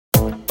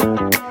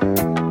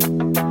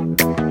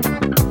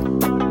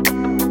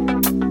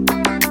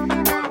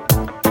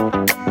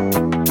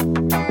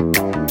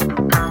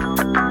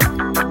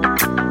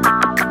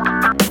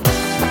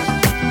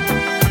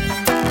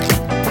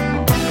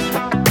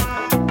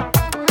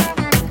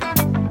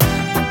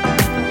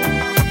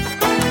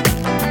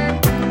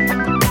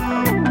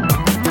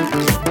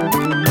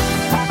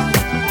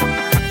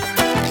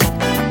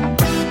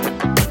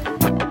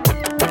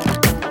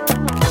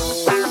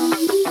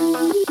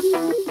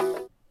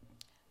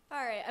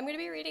I'm going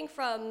to be reading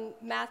from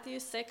Matthew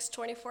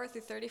 6:24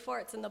 through 34.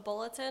 It's in the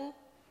bulletin.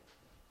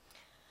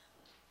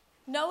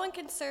 No one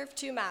can serve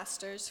two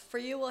masters, for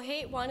you will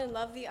hate one and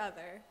love the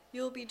other.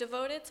 You will be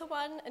devoted to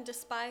one and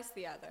despise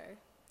the other.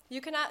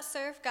 You cannot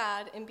serve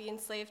God and be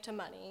enslaved to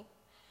money.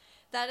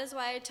 That is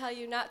why I tell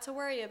you not to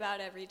worry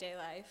about everyday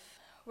life,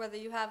 whether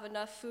you have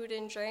enough food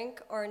and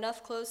drink or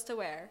enough clothes to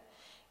wear.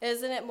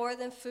 Isn't it more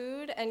than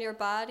food, and your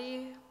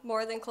body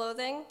more than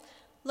clothing?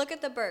 Look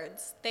at the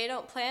birds. They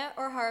don't plant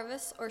or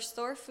harvest or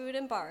store food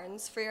in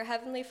barns, for your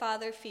heavenly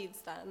Father feeds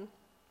them.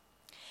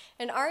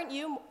 And aren't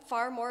you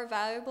far more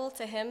valuable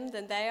to him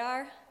than they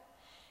are?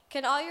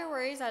 Can all your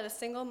worries add a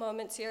single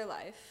moment to your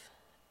life?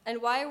 And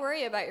why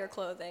worry about your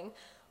clothing?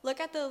 Look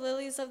at the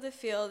lilies of the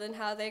field and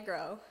how they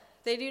grow.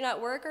 They do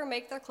not work or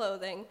make their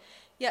clothing,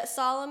 yet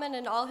Solomon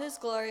in all his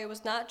glory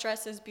was not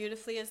dressed as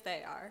beautifully as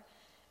they are.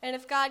 And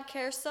if God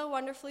cares so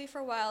wonderfully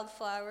for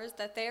wildflowers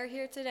that they are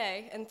here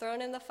today and thrown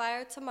in the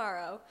fire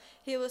tomorrow,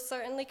 he will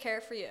certainly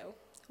care for you.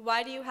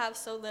 Why do you have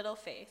so little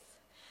faith?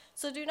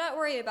 So do not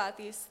worry about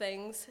these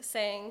things,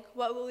 saying,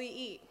 what will we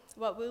eat?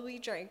 What will we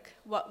drink?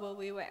 What will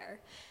we wear?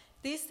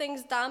 These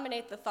things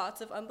dominate the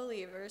thoughts of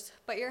unbelievers,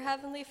 but your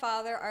heavenly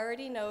Father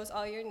already knows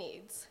all your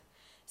needs.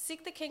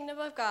 Seek the kingdom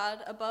of God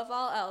above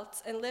all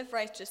else and live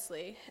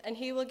righteously, and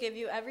he will give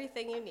you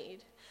everything you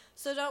need.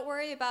 So don't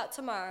worry about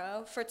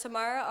tomorrow, for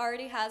tomorrow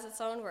already has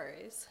its own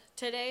worries.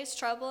 Today is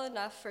trouble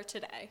enough for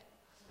today.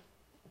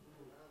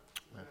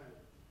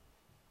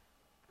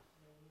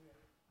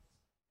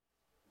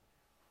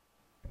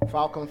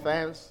 Falcon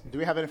fans? Do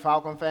we have any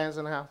Falcon fans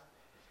in the house?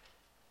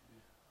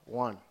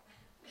 1,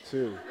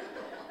 2.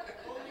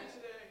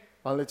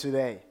 Only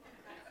today.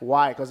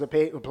 Why? Because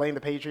we're playing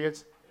the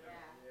Patriots? Yeah.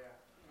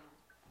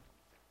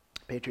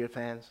 Patriot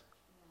fans?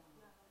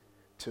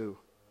 2.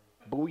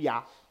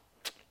 Booyah.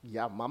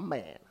 Yeah, my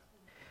man.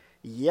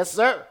 Yes,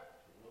 sir.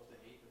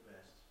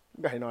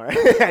 I know,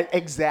 right?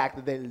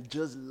 Exactly. They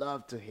just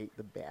love to hate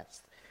the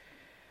best.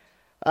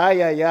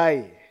 Ay, ay,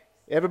 ay.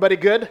 Everybody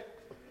good?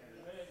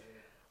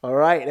 All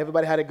right.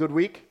 Everybody had a good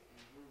week?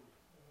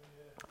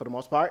 For the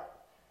most part?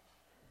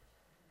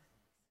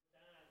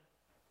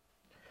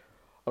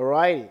 All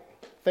right.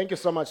 Thank you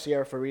so much,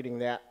 Sierra, for reading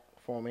that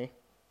for me.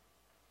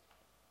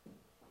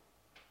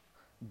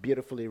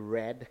 Beautifully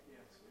read.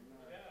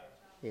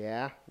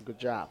 Yeah, good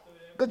job.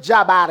 Good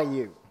job out of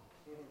you.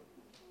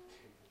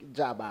 Good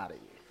job out of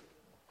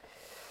you.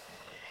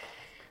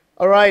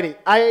 All righty.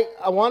 I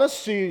want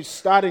us to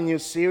start a new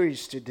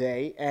series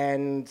today,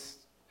 and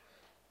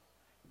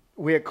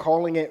we're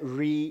calling it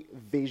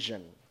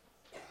Revision.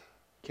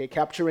 Okay,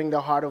 capturing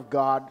the heart of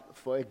God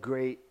for a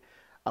great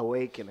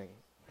awakening.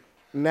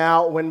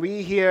 Now, when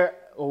we hear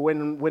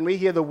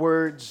the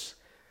words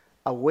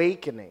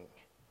awakening,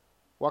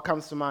 what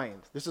comes to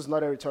mind? This is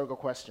not a rhetorical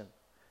question.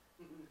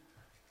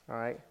 All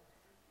right?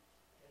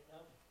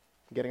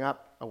 Getting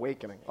up,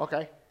 awakening.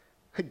 Okay.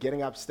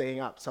 Getting up, staying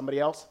up. Somebody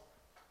else?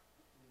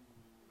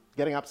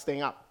 Getting up,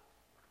 staying up.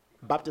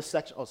 Baptist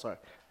section. Oh, sorry.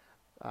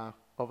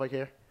 Over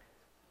here.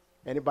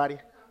 Anybody?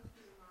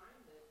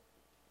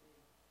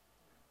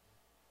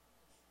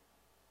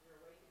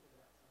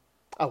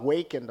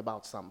 Awakened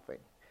about something.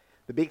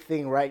 The big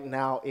thing right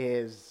now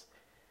is,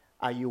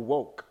 are you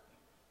woke?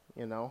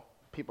 You know,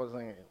 people are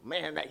saying,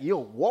 man, that you're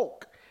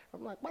woke.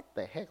 I'm like, what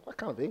the heck? What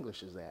kind of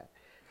English is that?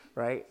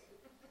 Right?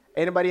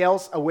 Anybody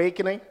else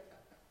awakening?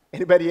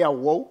 Anybody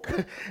awoke?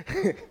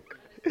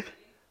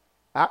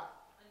 Huh?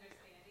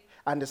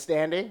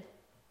 Understanding?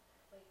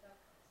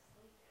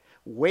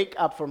 Wake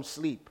up from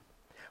sleep.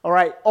 All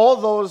right, all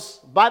those,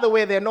 by the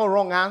way, there are no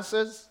wrong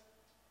answers,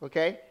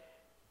 okay?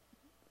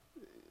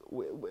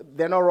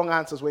 There are no wrong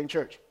answers. We're in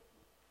church.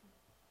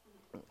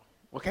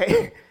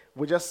 Okay?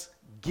 We just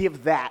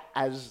give that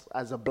as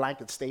a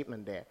blanket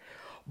statement there.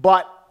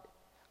 But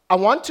I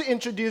want to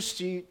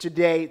introduce you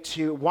today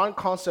to one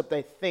concept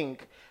I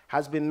think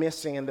has been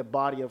missing in the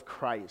body of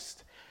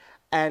Christ.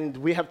 And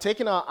we have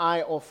taken our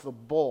eye off the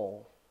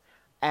ball.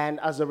 And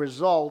as a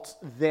result,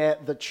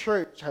 the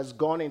church has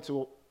gone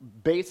into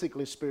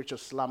basically spiritual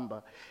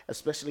slumber,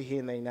 especially here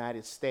in the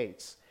United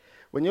States.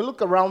 When you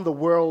look around the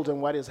world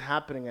and what is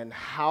happening and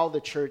how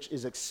the church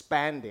is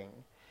expanding,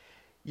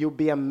 you'll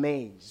be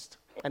amazed.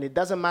 And it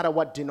doesn't matter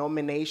what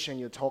denomination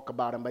you talk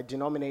about, and by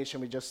denomination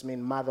we just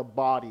mean mother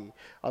body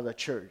of the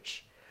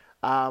church.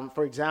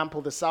 For example,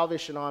 the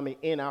Salvation Army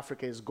in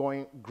Africa is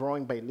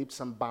growing by leaps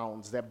and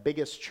bounds. Their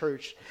biggest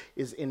church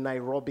is in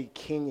Nairobi,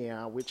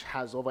 Kenya, which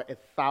has over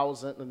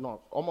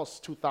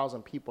almost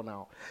 2,000 people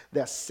now.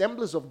 The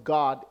Assemblies of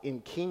God in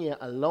Kenya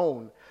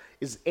alone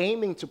is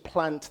aiming to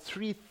plant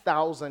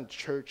 3,000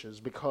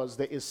 churches because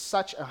there is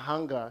such a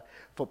hunger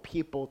for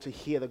people to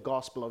hear the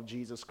gospel of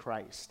Jesus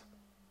Christ.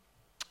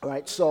 All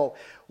right, so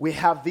we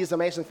have these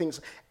amazing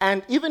things.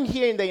 And even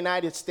here in the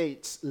United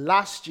States,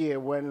 last year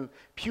when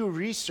Pew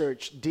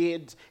Research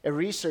did a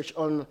research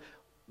on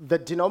the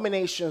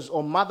denominations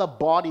or mother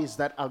bodies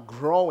that are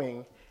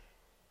growing,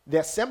 the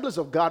Assemblies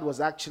of God was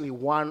actually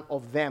one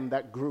of them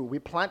that grew. We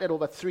planted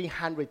over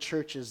 300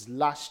 churches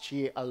last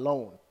year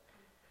alone.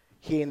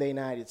 here in the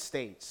United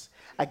States.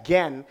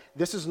 Again,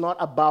 this is not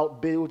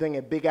about building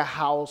a bigger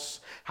house,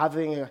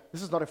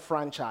 this is not a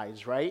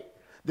franchise, right?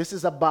 This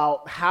is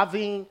about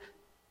having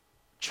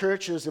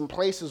churches in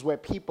places where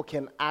people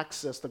can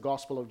access the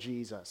gospel of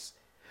Jesus.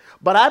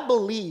 But I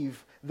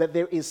believe that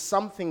there is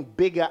something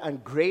bigger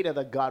and greater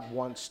that God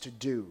wants to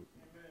do.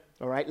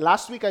 All right.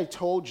 Last week I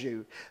told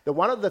you that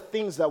one of the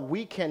things that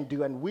we can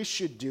do and we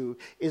should do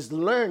is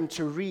learn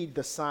to read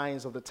the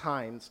signs of the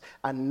times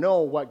and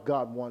know what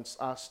God wants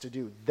us to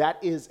do.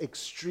 That is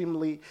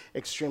extremely,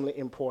 extremely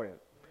important.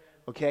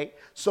 Okay.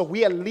 So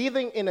we are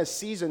living in a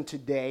season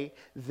today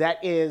that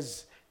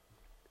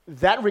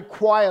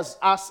requires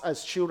us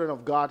as children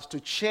of God to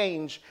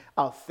change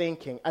our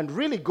thinking and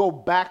really go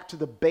back to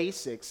the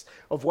basics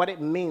of what it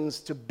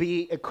means to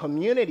be a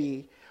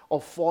community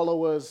of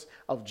followers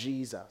of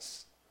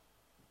Jesus.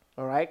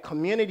 All right,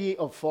 community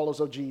of followers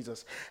of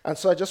Jesus. And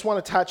so I just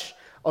want to touch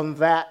on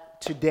that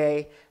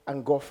today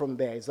and go from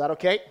there. Is that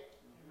okay?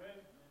 Amen.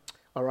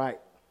 All right.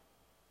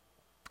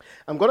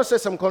 I'm going to say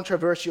some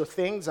controversial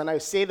things, and I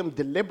say them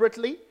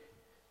deliberately.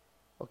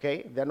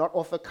 Okay, they're not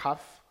off the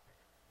cuff.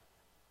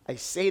 I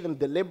say them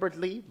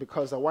deliberately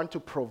because I want to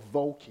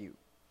provoke you.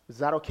 Is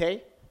that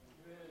okay?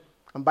 Amen.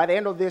 And by the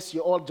end of this,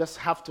 you all just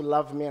have to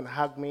love me and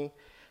hug me.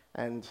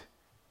 And,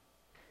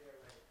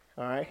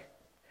 all right,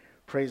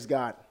 praise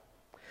God.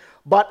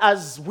 But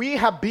as we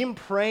have been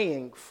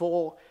praying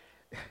for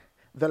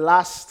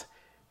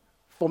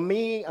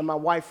me and my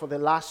wife for the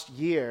last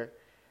year,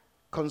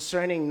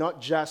 concerning not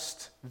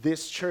just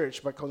this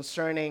church, but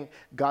concerning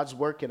God's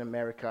work in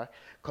America,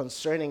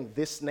 concerning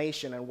this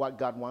nation and what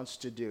God wants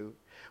to do,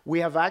 we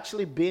have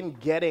actually been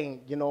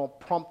getting,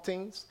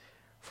 promptings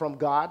from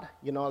God,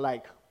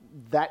 like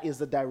that is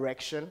the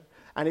direction.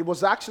 And it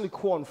was actually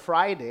cool on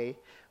Friday.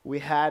 We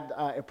had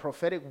a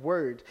prophetic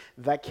word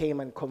that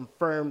came and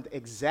confirmed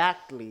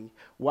exactly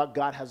what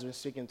God has been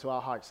speaking to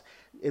our hearts.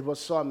 It was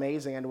so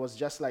amazing, and it was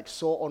just like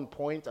so on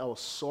point. I was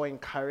so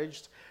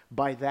encouraged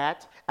by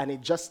that, and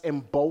it just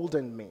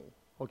emboldened me,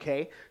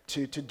 okay,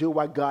 to do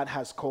what God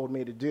has called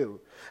me to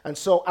do. And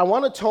so I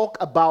want to talk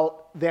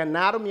about the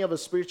anatomy of a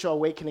spiritual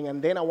awakening,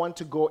 and then I want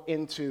to go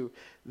into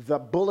the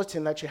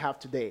bulletin that you have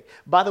today.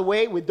 By the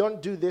way, we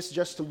don't do this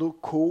just to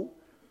look cool,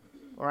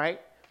 all right?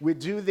 We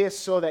do this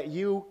so that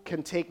you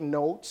can take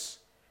notes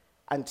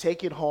and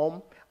take it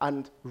home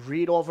and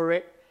read over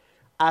it,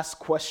 ask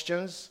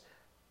questions.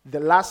 The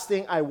last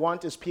thing I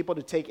want is people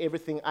to take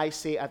everything I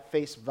say at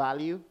face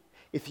value.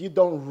 If you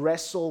don't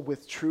wrestle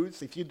with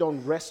truth, if you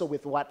don't wrestle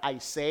with what I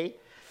say,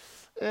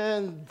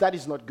 that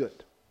is not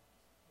good.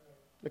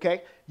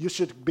 Okay? You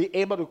should be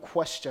able to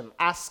question,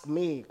 ask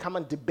me, come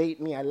and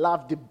debate me. I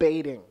love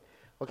debating.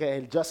 Okay? I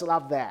just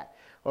love that.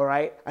 All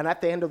right? And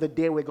at the end of the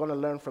day, we're going to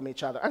learn from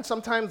each other. And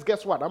sometimes,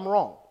 guess what? I'm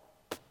wrong.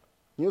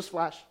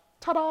 Newsflash.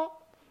 Ta-da!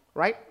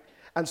 Right?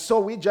 And so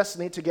we just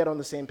need to get on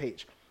the same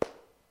page.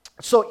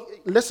 So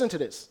listen to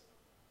this.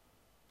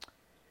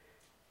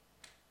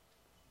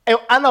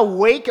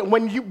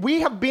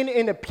 We have been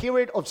in a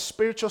period of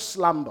spiritual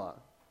slumber.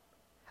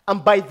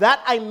 And by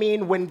that I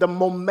mean when the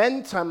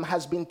momentum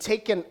has been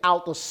taken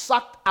out or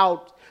sucked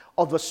out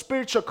of the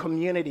spiritual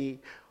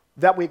community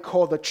that we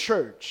call the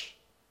church.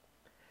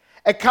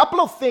 A couple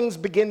of things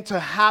begin to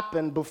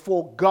happen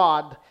before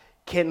God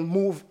can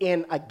move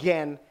in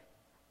again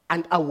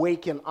and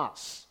awaken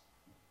us.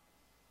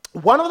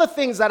 One of the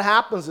things that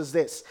happens is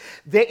this.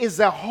 There is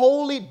a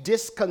holy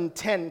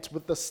discontent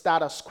with the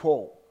status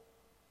quo.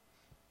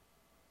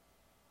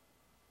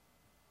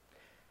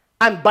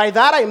 And by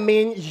that I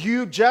mean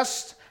you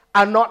just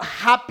are not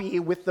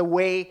happy with the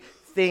way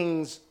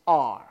things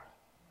are.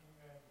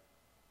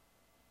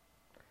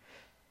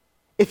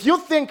 If you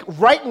think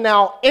right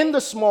now, in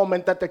this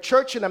moment, that the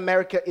church in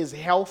America is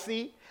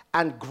healthy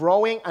and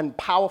growing and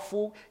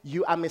powerful,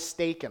 you are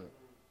mistaken.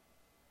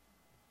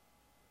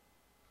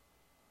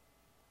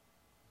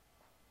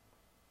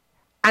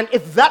 And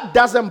if that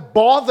doesn't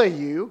bother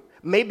you,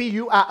 maybe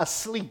you are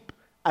asleep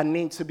and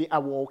need to be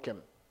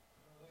awoken.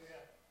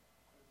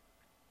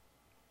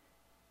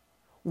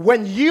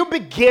 When you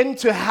begin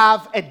to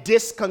have a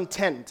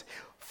discontent,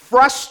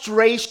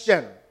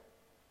 frustration,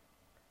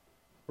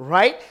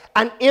 right?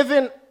 And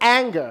even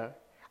anger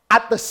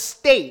at the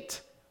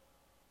state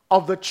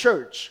of the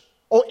church,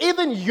 or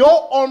even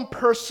your own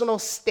personal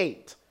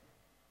state,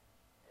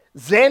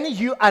 then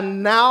you are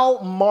now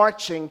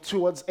marching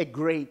towards a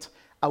great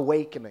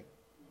awakening.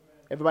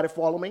 Everybody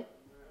follow me?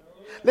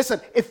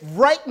 Listen, if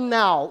right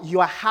now you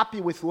are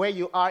happy with where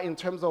you are in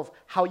terms of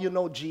how you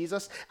know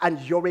Jesus and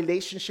your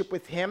relationship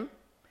with him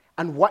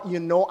and what you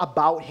know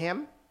about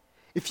him,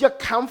 if you're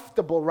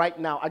comfortable right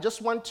now, I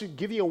just want to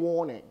give you a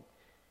warning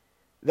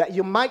that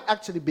you might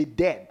actually be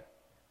dead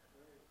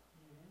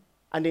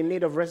and in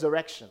need of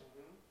resurrection.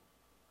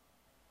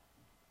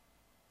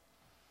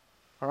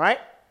 All right?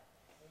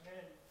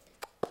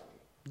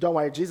 Don't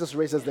worry, Jesus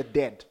raises the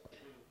dead.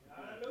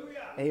 Hallelujah.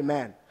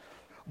 Amen.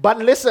 But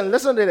listen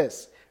to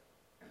this.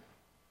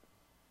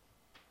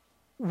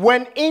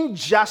 When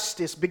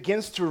injustice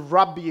begins to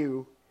rub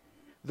you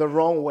the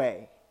wrong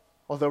way,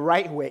 or the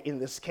right way in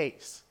this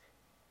case,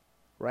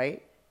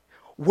 right?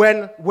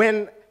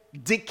 When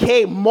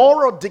decay,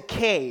 moral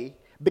decay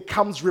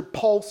becomes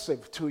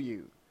repulsive to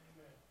you.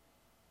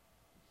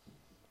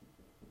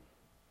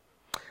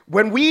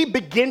 When we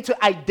begin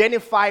to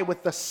identify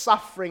with the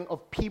suffering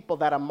of people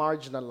that are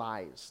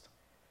marginalized,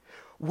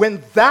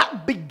 when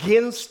that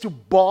begins to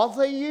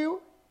bother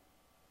you,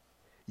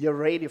 you're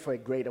ready for a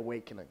great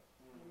awakening.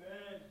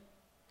 Amen.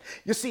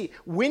 You see,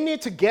 we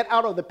need to get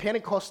out of the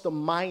Pentecostal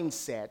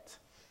mindset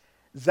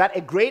that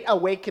a great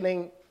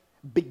awakening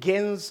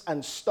begins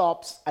and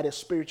stops at a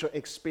spiritual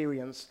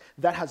experience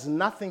that has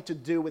nothing to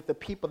do with the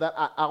people that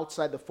are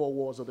outside the four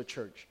walls of the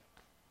church.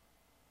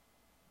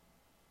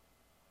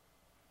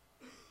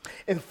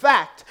 In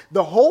fact,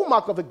 the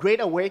hallmark of a great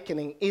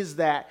awakening is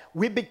that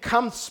we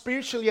become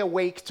spiritually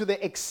awake to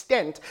the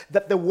extent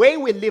that the way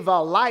we live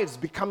our lives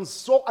becomes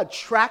so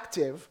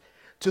attractive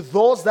to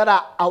those that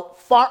are out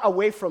far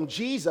away from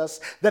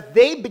Jesus that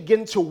they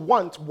begin to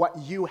want what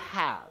you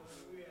have.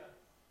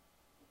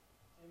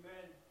 Amen.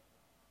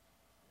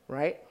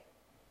 Right?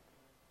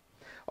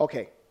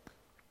 Okay.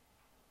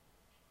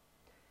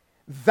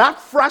 That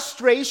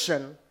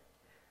frustration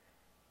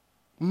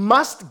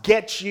must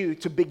get you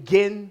to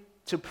begin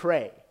to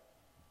pray.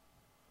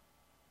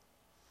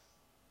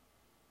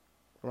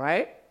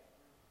 Right?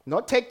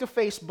 Not take to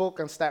Facebook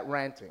and start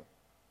ranting.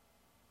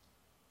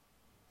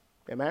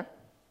 Amen?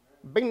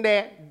 Been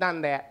there,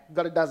 done that,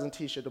 got a dozen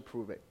t-shirts to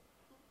prove it.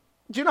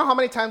 Do you know how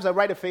many times I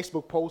write a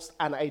Facebook post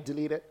and I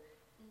delete it?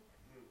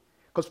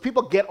 Because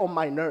people get on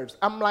my nerves.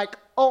 I'm like,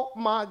 oh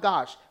my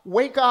gosh,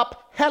 wake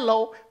up,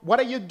 hello, what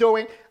are you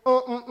doing?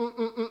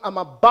 I'm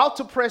about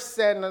to press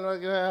send, and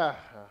I'm like,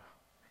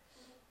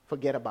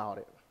 forget about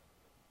it.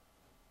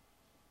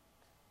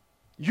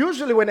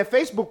 Usually when a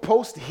Facebook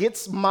post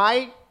hits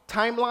my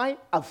timeline,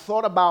 I've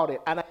thought about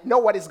it and I know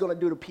what it's going to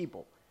do to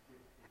people.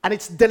 And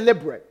it's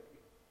deliberate.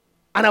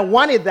 And I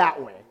want it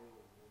that way.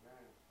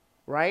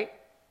 Right?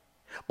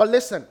 But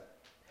listen,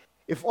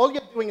 if all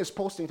you're doing is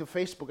posting to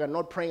Facebook and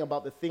not praying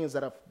about the things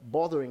that are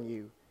bothering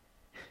you,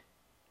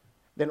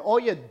 then all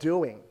you're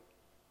doing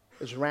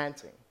is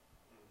ranting.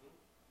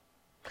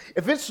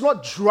 If it's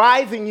not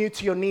driving you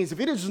to your knees, if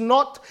it is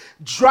not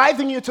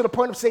driving you to the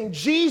point of saying,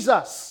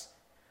 Jesus,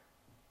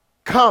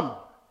 come.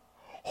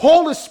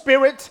 Holy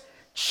Spirit,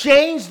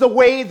 change the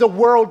way the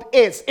world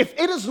is. If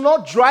it is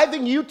not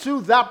driving you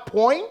to that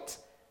point,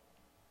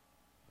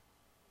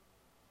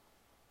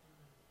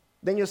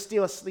 then you're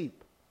still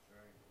asleep.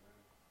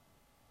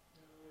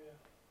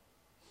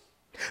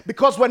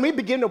 Because when we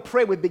begin to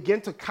pray, we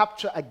begin to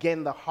capture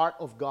again the heart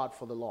of God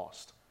for the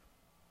lost.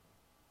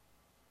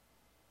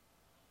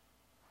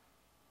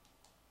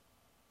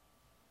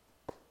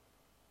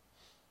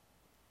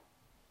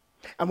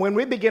 And when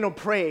we begin to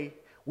pray,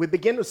 we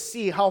begin to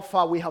see how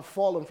far we have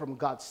fallen from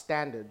God's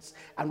standards,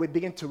 and we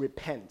begin to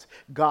repent.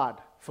 God,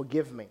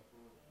 forgive me.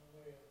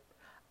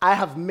 I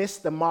have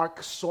missed the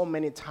mark so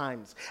many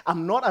times.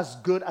 I'm not as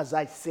good as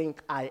I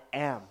think I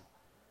am.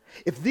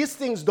 If these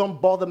things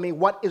don't bother me,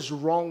 what is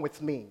wrong with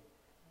me?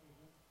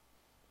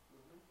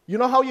 You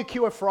know how you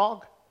kill a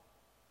frog?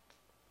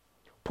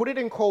 Put it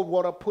in cold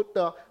water, put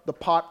the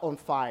pot on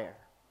fire,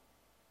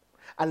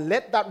 and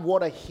let that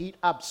water heat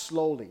up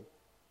slowly.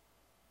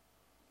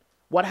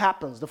 What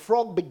happens? The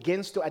frog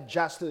begins to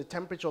adjust to the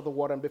temperature of the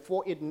water, and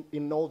before it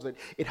knows it,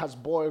 it has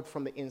boiled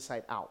from the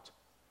inside out.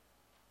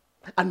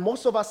 And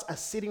most of us are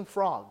sitting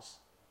frogs.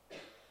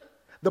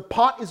 The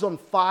pot is on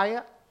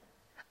fire,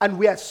 and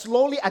we are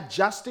slowly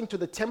adjusting to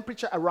the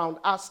temperature around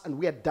us, and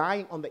we are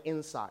dying on the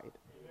inside.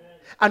 Amen.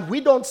 And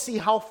we don't see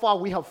how far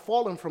we have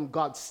fallen from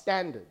God's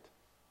standard.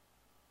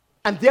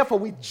 And therefore,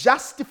 we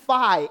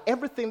justify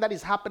everything that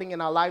is happening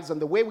in our lives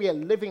and the way we are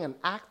living and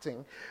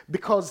acting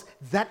because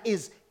that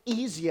is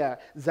easier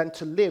than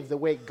to live the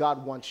way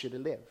God wants you to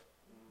live.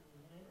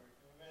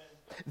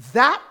 Amen.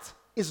 That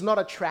is not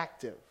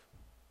attractive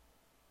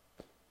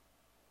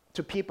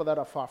to people that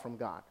are far from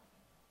God.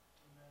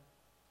 Amen.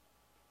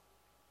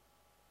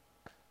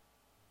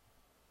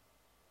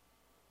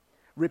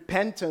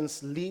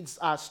 Repentance leads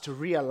us to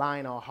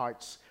realign our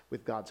hearts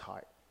with God's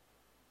heart.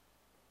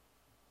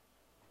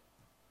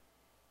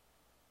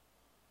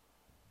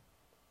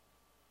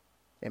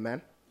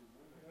 Amen?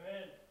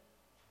 Amen.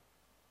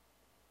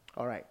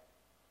 All right.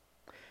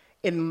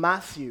 In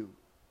Matthew,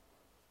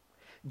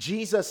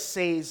 Jesus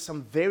says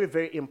some very,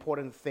 very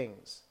important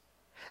things.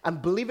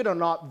 And believe it or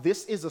not,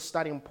 this is a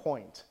starting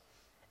point,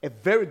 a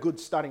very good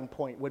starting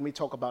point when we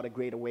talk about a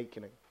great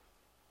awakening.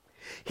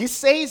 He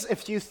says a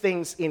few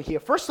things in here.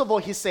 First of all,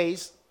 he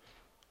says,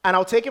 and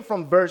I'll take it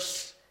from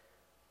verse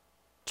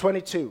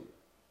 28,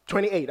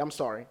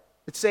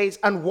 It says,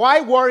 and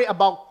why worry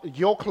about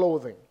your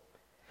clothing?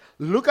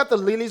 Look at the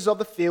lilies of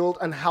the field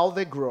and how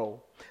they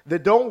grow. They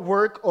don't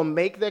work or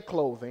make their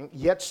clothing,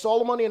 yet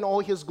Solomon in all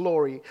his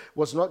glory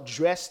was not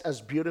dressed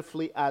as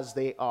beautifully as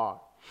they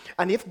are.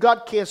 And if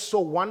God cares so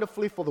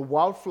wonderfully for the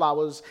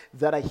wildflowers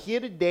that are here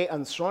today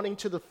and thrown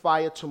into the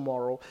fire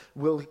tomorrow,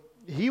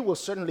 He will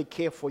certainly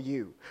care for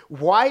you.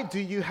 Why do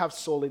you have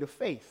so little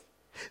faith?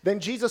 Then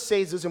Jesus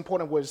says this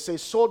important words. He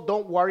says, so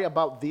don't worry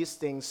about these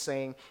things,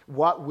 saying,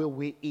 what will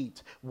we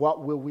eat?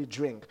 What will we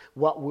drink?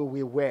 What will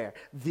we wear?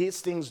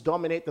 These things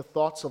dominate the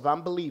thoughts of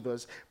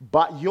unbelievers,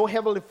 but your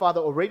heavenly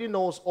Father already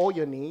knows all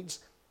your needs.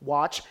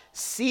 Watch.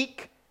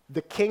 Seek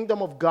the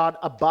kingdom of God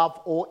above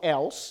all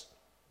else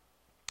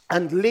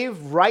and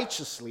live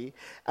righteously,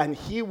 and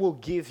he will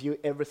give you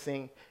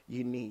everything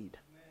you need.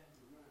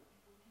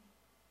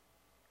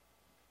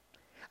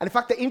 And in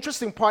fact, the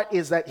interesting part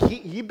is that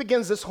he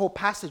begins this whole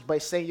passage by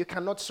saying you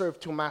cannot serve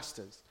two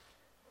masters.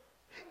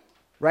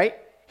 Right?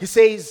 He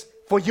says,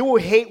 for you will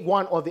hate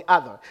one or the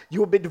other. You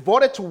will be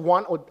devoted to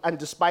one and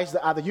despise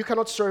the other. You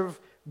cannot serve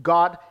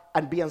God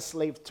and be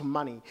enslaved to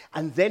money.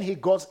 And then he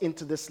goes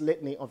into this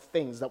litany of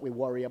things that we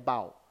worry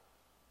about.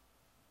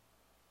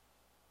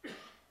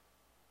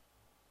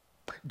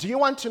 Do you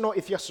want to know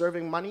if you're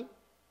serving money?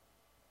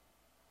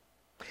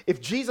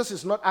 If Jesus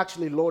is not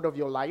actually Lord of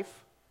your life?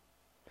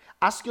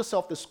 Ask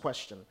yourself this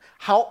question.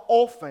 How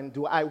often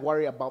do I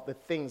worry about the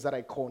things that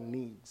I call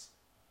needs?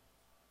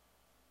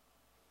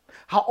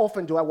 How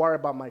often do I worry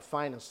about my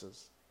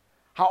finances?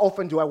 How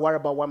often do I worry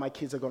about what my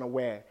kids are going to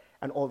wear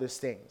and all these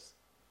things?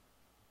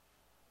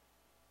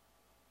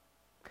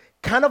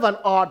 Kind of an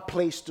odd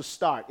place to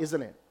start,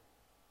 isn't it?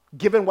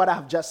 Given what I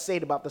have just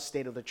said about the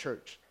state of the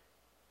church.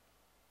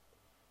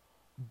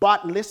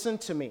 But listen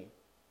to me.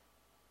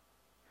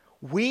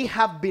 We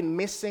have been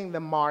missing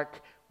the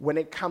mark when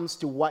it comes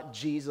to what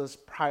Jesus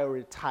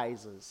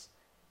prioritizes.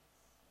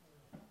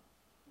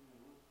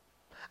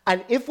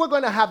 And if we're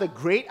going to have a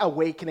great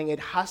awakening, it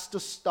has to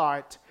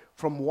start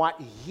from what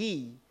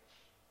he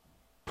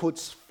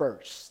puts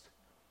first.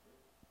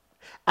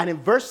 And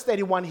in verse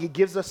 31, he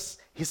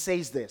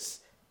says this,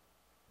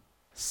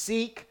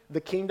 seek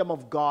the kingdom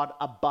of God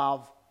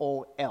above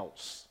all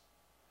else,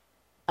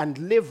 and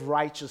live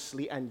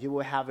righteously, and you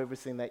will have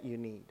everything that you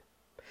need.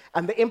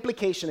 And the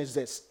implication is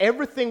this: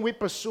 everything we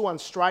pursue and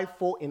strive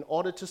for in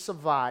order to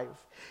survive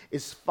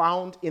is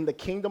found in the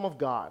kingdom of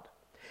God.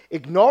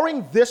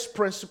 Ignoring this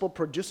principle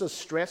produces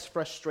stress,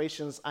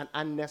 frustrations, and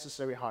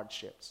unnecessary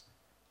hardships.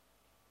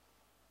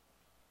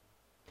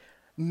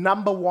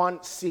 Number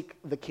one, seek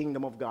the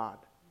kingdom of God.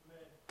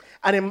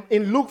 Amen. And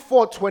in Luke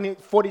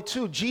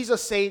 4:42,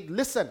 Jesus said,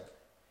 listen,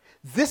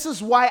 this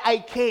is why I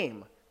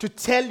came, to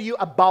tell you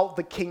about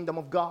the kingdom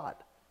of God.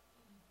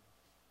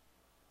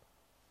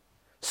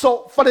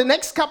 So for the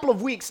next couple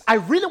of weeks, I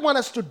really want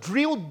us to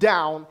drill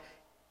down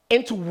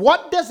into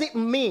what does it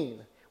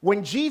mean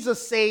when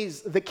Jesus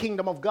says the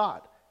kingdom of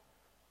God.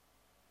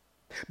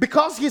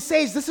 Because he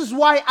says, this is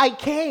why I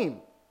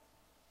came.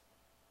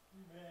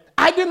 Amen.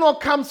 I did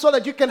not come so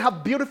that you can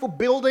have beautiful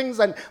buildings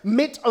and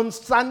meet on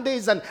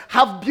Sundays and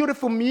have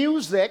beautiful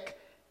music.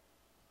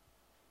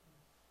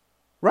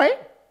 Right?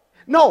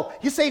 No,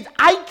 he says,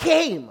 I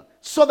came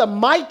so that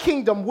my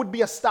kingdom would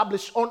be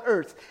established on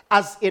earth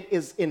as it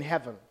is in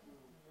heaven.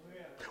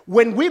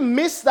 When we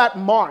miss that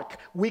mark,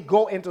 we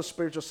go into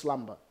spiritual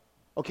slumber.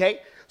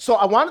 Okay? So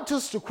I wanted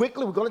us to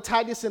quickly, we're going to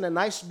tie this in a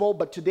nice bow,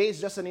 but today is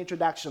just an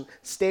introduction.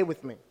 Stay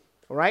with me.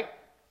 All right?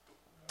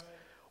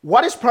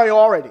 What is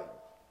priority?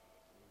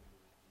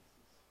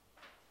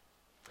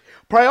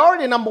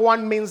 Priority number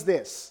one means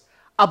this: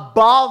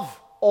 above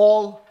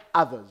all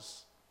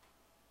others.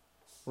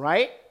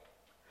 Right?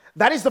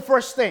 That is the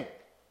first thing.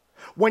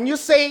 When you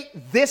say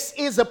this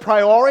is a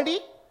priority,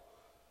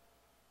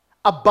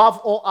 above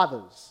all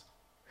others.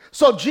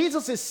 So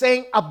Jesus is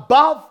saying,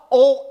 above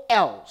all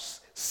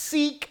else,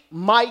 seek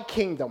my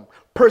kingdom,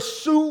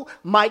 pursue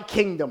my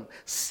kingdom,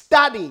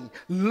 study,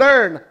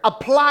 learn,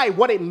 apply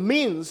what it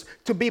means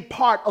to be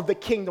part of the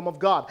kingdom of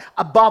God,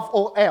 above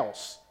all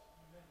else,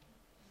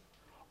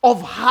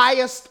 of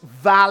highest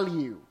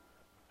value.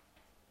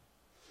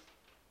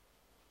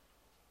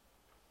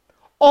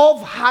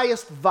 Of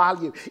highest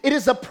value. It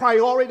is a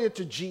priority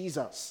to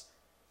Jesus.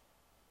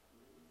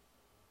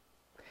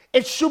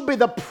 It should be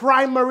the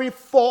primary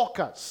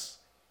focus.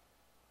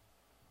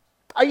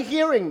 Are you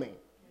hearing me?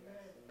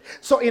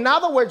 So in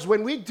other words,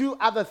 when we do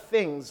other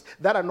things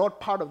that are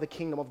not part of the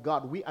kingdom of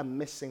God, we are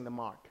missing the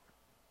mark.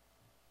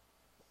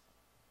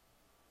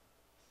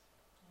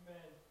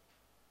 Amen.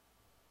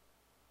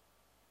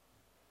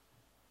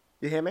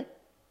 You hear me?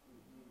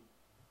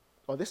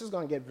 Oh, this is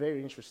going to get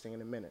very interesting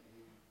in a minute.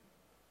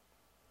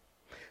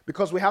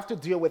 Because we have to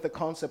deal with the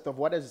concept of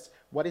what is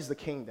the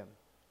kingdom.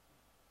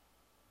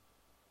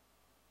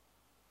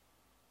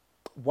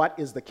 What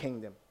is the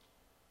kingdom?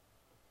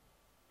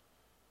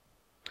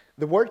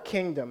 The word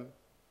kingdom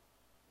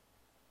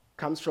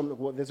comes from,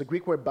 well, there's a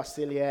Greek word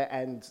basileia,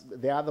 and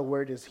the other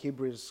word is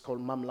Hebrew, is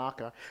called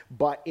mamlaka,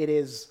 but it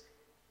is,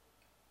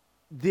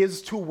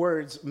 these two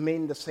words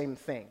mean the same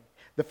thing.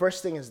 The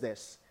first thing is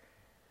this: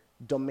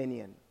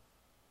 dominion.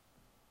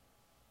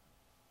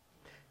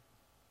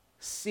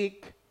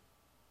 Seek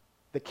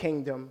the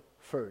kingdom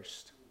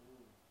first.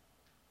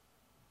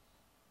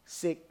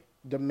 Seek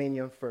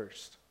dominion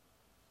first.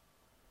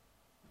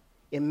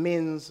 It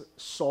means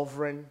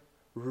sovereign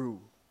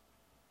rule.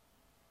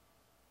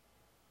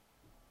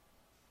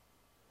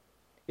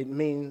 It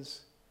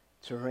means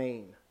to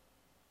reign.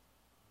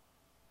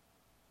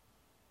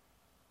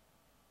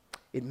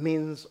 It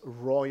means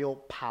royal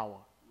power.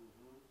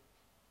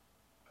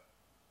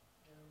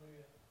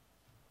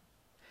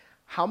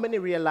 How many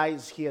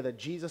realize here that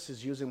Jesus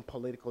is using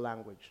political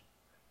language?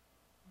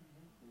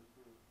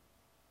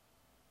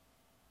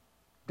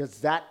 Does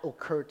that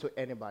occur to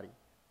anybody?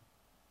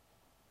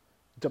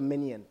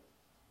 Dominion,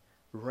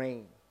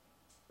 reign,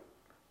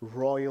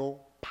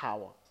 royal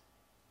power.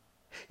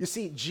 You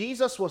see,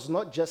 Jesus was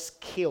not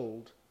just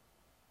killed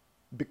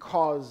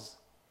because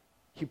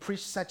he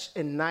preached such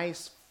a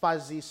nice,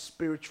 fuzzy,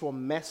 spiritual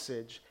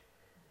message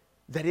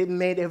that it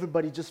made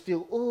everybody just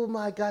feel, oh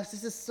my gosh,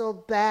 this is so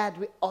bad,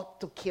 we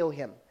ought to kill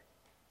him.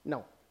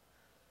 No.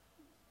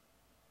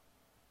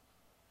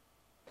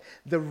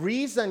 The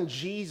reason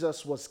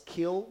Jesus was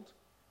killed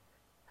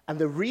and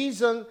the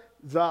reason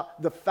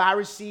the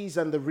Pharisees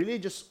and the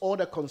religious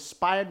order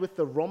conspired with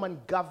the Roman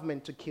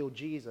government to kill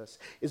Jesus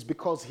is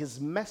because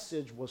his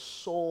message was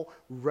so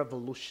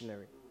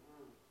revolutionary.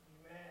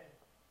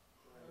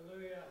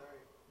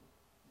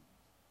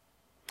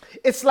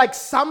 It's like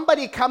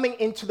somebody coming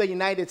into the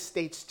United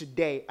States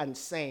today and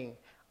saying,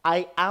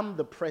 I am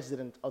the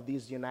president of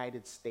these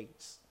United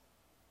States.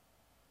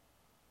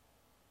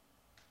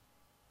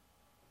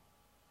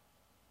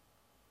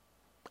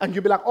 And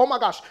you'll be like, oh my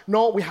gosh,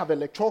 no, we have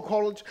electoral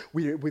college,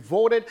 we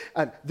voted,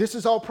 and this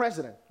is our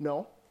president.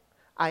 No,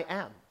 I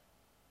am.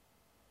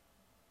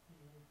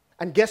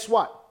 And guess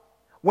what?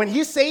 When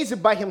he says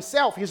it by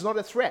himself, he's not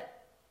a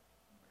threat.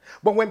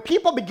 But when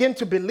people begin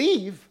to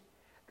believe,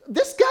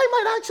 this guy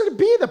might actually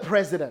be the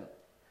president.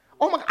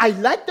 Oh my, I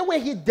like the way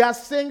he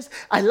does things.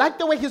 I like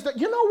the way he's doing.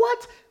 You know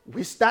what?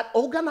 We start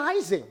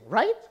organizing,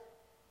 right?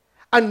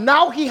 And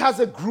now he has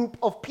a group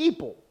of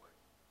people.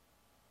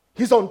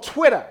 He's on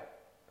Twitter.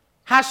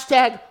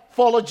 Hashtag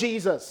follow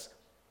Jesus.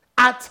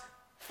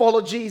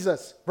 @follow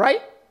Jesus,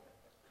 right?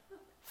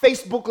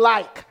 Facebook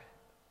like,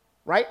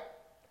 right?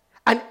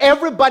 And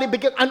everybody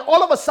began, and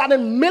all of a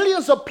sudden,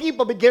 millions of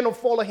people began to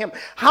follow him.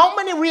 How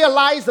many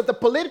realize that the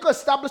political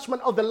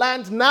establishment of the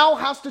land now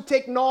has to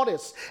take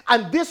notice,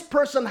 and this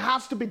person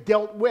has to be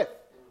dealt with?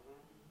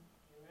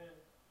 Amen.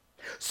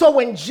 So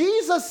when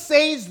Jesus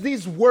says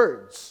these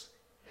words,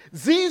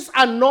 these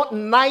are not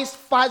nice,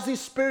 fuzzy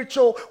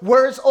spiritual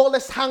words. Oh,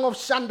 let's hang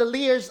off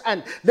chandeliers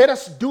and let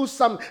us do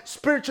some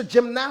spiritual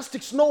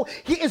gymnastics. No,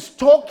 he is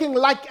talking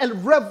like a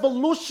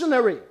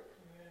revolutionary.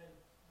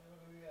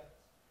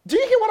 Do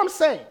you hear what I'm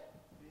saying?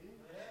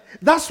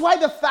 That's why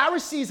the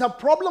Pharisees have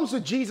problems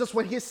with Jesus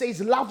when he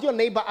says, love your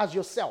neighbor as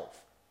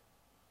yourself.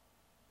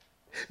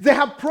 They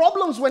have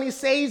problems when he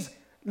says,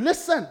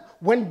 listen,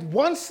 when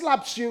one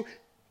slaps you,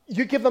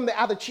 you give them the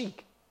other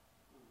cheek.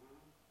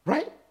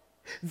 Right?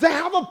 They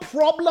have a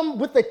problem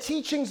with the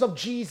teachings of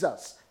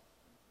Jesus.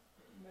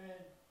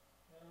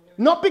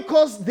 Not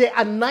because they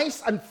are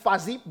nice and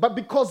fuzzy, but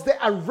because they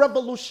are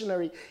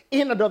revolutionary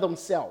in and of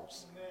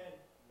themselves.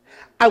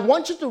 I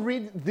want you to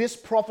read this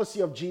prophecy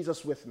of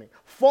Jesus with me.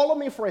 Follow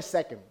me for a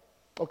second,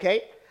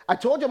 okay? I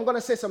told you I'm going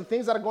to say some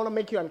things that are going to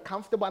make you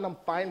uncomfortable, and I'm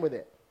fine with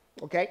it,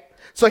 okay?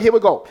 So here we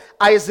go.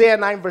 Isaiah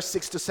 9, verse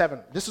 6 to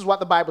 7. This is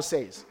what the Bible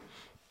says.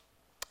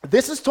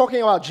 This is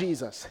talking about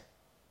Jesus.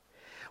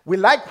 We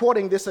like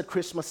quoting this at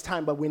Christmas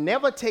time, but we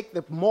never take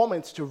the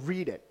moment to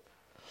read it.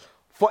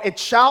 For a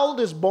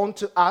child is born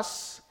to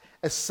us,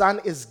 a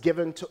son is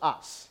given to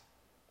us.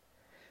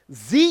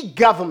 The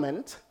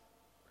government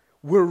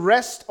will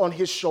rest on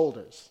his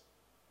shoulders,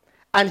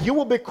 and he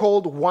will be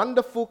called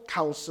Wonderful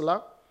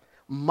Counselor,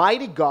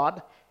 Mighty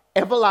God,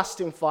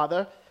 Everlasting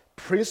Father,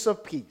 Prince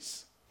of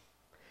Peace.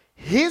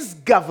 His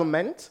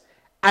government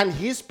and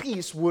his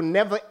peace will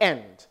never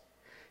end.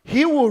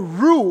 He will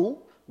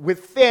rule with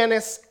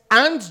fairness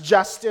and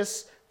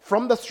justice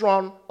from the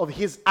throne of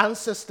his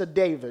ancestor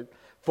David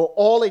for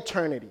all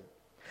eternity.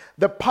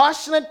 The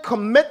passionate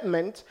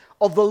commitment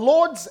of the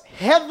Lord's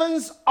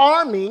heaven's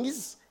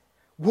armies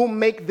will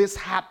make this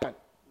happen.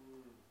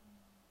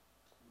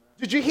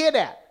 Did you hear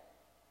that?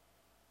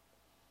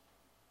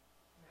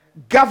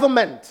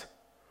 Government,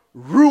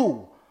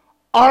 rule,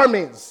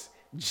 armies.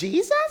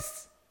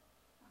 Jesus?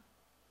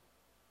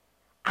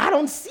 I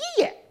don't see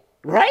it,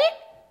 right?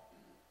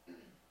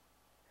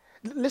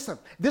 Listen,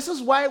 this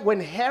is why when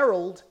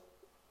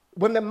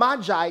the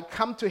Magi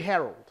come to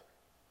Herod,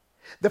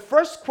 the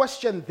first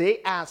question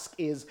they ask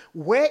is,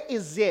 where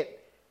is the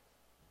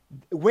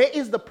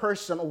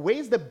person, or where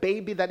is the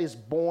baby that is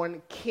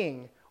born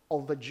king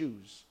of the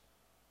Jews?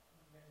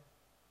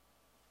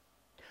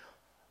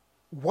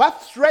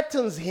 What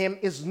threatens him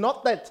is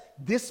not that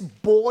this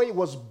boy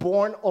was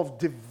born of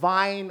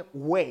divine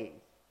way,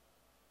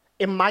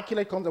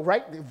 immaculate conception,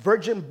 right?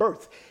 Virgin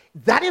birth.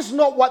 That is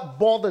not what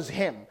bothers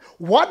him.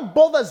 What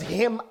bothers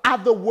him are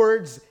the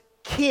words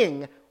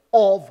king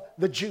of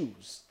the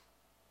Jews.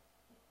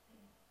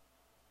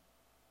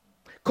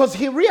 Because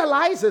he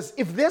realizes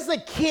if there's a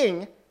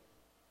king,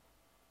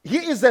 he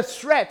is a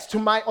threat to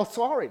my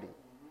authority.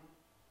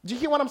 Do you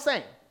hear what I'm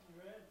saying?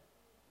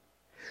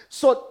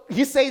 So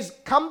he says,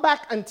 come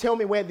back and tell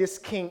me where this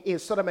king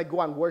is so that I may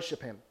go and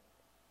worship him.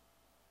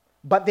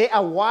 But they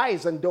are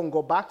wise and don't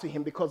go back to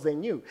him because they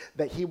knew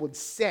that he would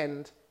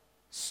send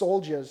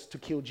soldiers to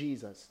kill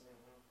Jesus.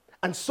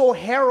 And so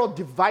Herod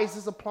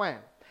devises a plan.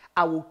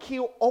 I will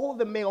kill all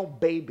the male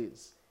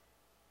babies.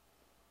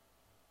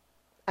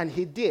 And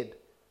he did.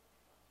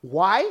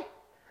 Why?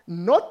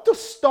 Not to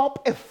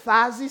stop a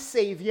fuzzy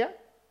savior.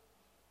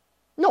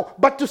 No,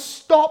 but to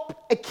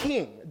stop a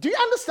king. Do you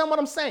understand what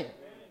I'm saying?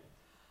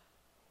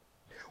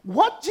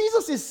 What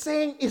Jesus is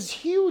saying is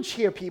huge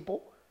here,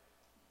 people.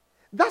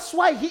 That's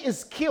why he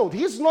is killed.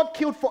 He is not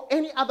killed for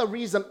any other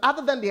reason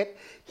other than that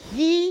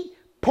he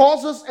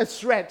poses a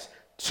threat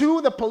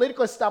to the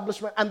political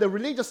establishment and the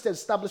religious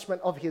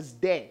establishment of his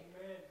day.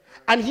 Amen.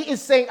 And he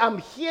is saying, I'm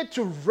here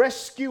to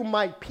rescue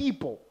my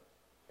people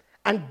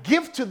and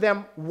give to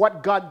them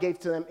what God gave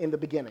to them in the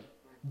beginning.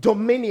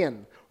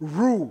 Dominion,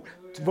 rule,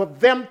 for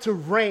them to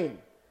reign,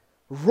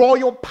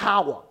 royal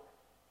power.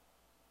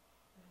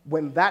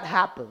 When that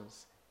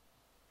happens,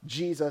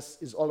 Jesus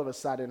is all of a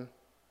sudden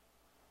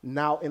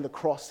now in the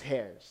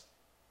crosshairs.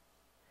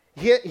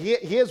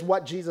 Here's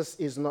what Jesus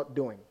is not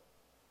doing.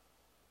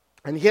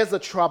 And here's the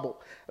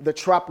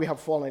trap we have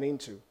fallen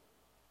into.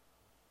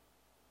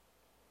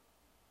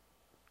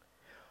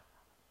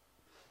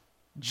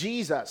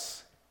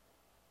 Jesus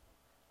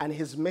and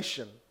his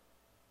mission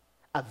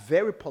are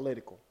very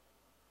political.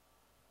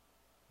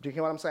 Do you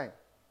hear what I'm saying?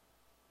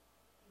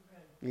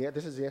 Yeah,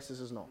 this is yes, this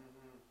is no.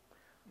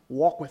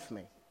 Walk with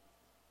me.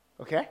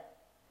 Okay?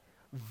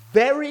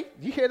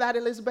 You hear that,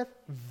 Elizabeth?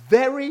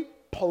 Very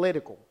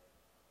political.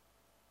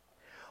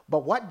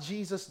 But what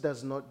Jesus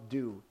does not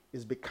do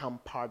is become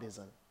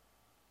partisan.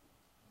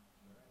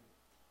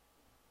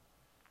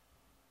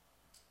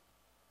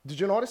 Did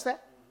you notice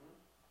that?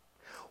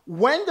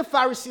 When the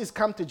Pharisees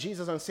come to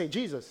Jesus and say,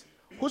 Jesus,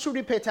 who should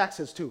we pay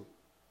taxes to?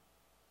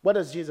 What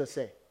does Jesus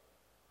say?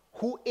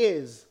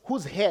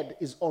 Whose head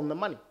is on the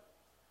money?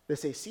 They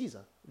say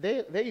Caesar.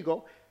 There you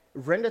go.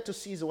 Render to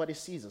Caesar what is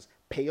Caesar's.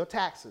 Pay your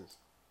taxes.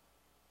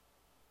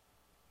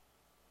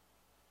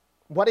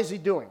 What is he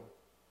doing?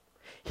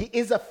 He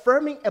is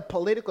affirming a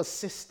political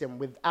system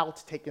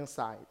without taking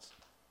sides.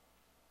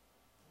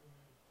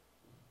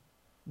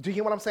 Do you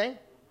hear what I'm saying?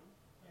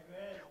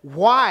 Amen.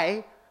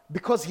 Why?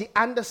 Because he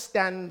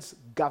understands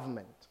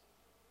government.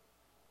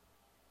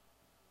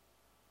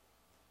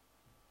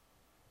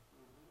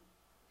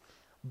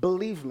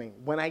 Believe me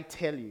when I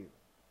tell you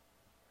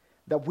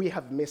that we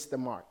have missed the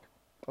mark.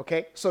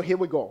 Okay? So here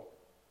we go.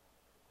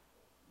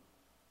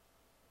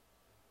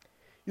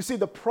 You see,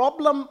 the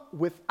problem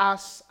with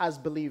us as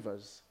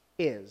believers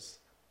is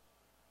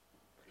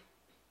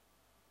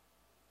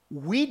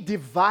we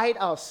divide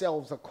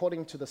ourselves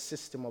according to the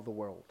system of the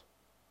world.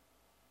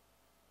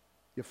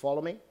 You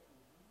follow me?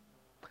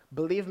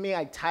 Believe me,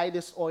 I tie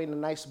this all in a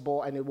nice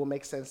bow and it will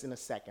make sense in a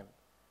second.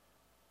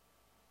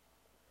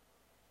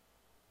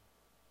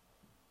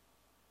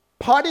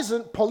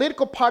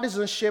 Political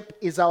partisanship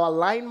is our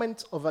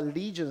alignment of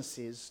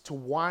allegiances to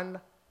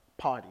one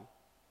party,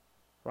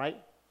 right?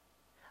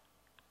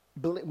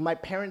 My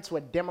parents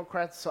were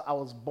Democrats, so I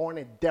was born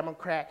a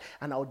Democrat,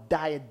 and I'll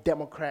die a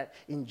Democrat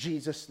in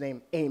Jesus'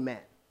 name, amen.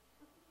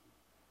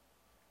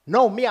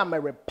 No, me, I'm a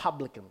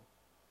Republican.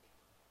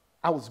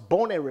 I was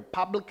born a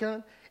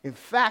Republican. In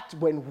fact,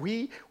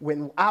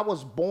 when I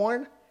was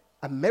born,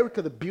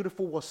 America the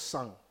Beautiful was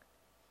sung.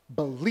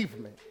 Believe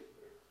me.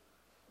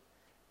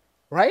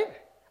 Right?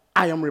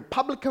 I am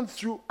Republican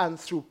through and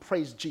through.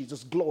 Praise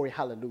Jesus. Glory,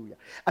 hallelujah.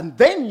 And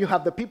then you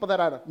have the people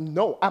that are,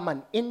 no, I'm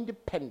an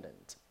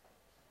independent.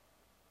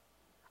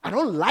 I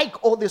don't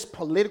like all this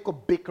political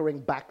bickering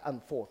back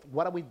and forth.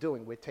 What are we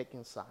doing? We're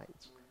taking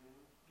sides.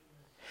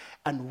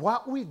 And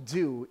what we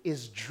do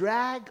is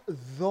drag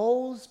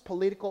those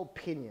political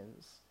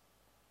opinions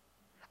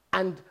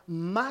and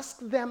mask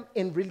them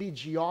in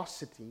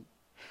religiosity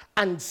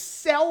and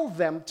sell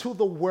them to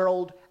the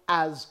world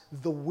as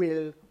the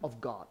will of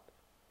God.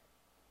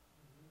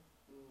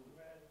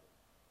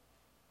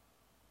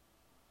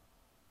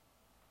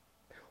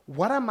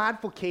 What I'm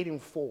advocating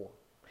for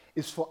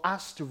is for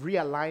us to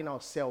realign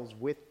ourselves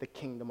with the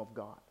kingdom of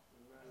God.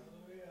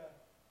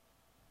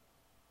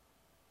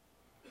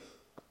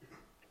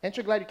 Aren't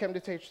you glad you came to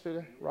teach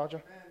today,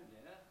 Roger?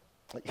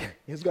 Yeah.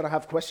 He's going to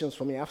have questions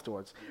for me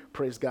afterwards.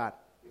 Praise God.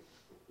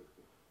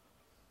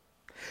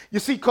 You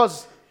see,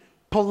 because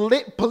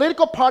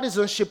political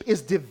partisanship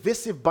is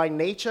divisive by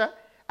nature,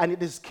 and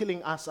it is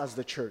killing us as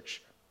the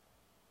church.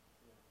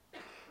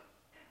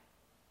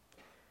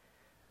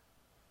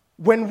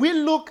 When we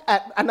look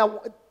at,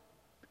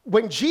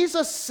 when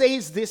Jesus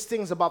says these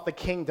things about the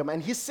kingdom,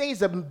 and he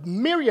says a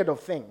myriad of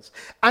things,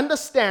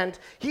 understand,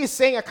 he is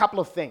saying a couple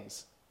of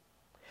things.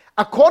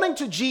 According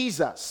to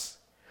Jesus,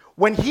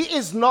 when he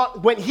is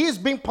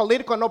being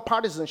political, no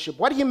partisanship,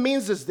 what he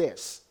means is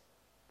this.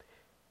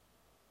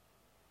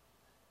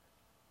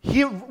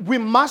 We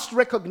must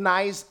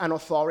recognize an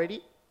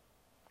authority,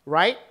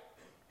 right?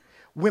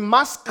 We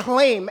must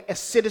claim a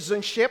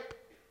citizenship.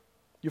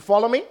 You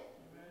follow me?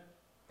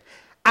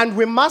 And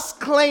we must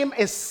claim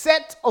a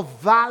set of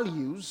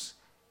values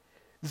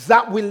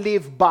that we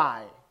live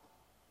by.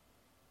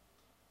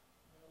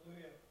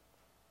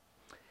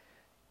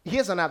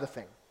 Here's another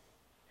thing.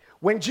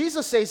 When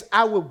Jesus says,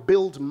 I will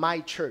build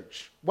my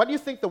church, what do you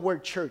think the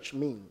word church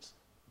means?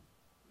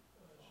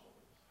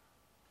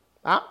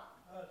 Huh?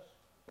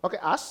 Okay,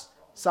 us,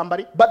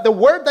 somebody. But the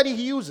word that he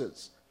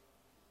uses,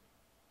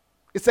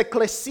 it's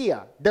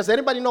ecclesia. Does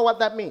anybody know what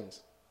that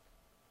means?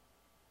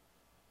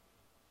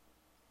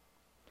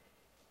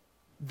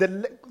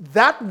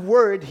 That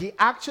word he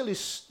actually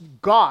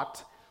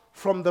got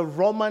from the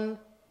Roman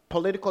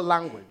political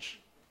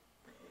language.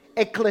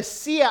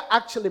 Ecclesia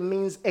actually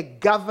means a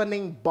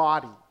governing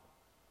body.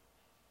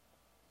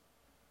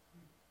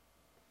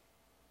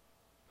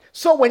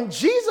 So when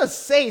Jesus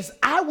says,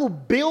 I will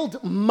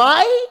build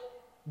my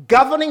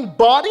governing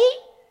body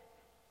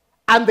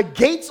and the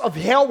gates of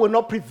hell will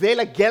not prevail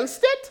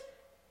against it,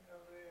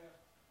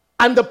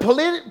 and the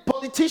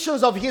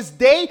politicians of his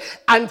day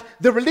and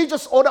the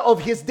religious order of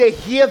his day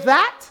hear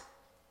that,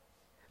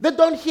 they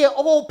don't hear,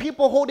 oh,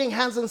 people holding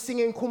hands and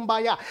singing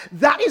kumbaya.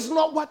 That is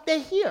not what they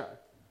hear.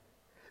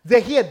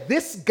 They hear,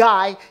 this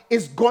guy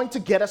is going to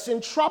get us in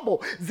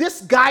trouble.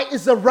 This guy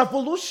is a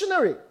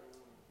revolutionary.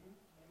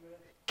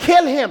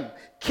 Kill him.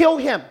 Kill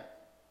him.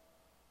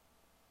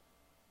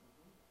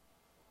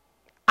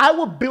 I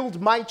will build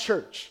my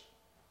church.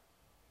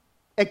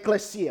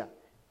 Ecclesia.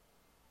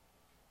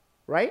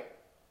 Right?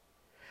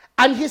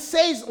 And he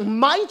says,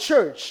 my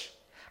church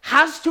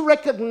has to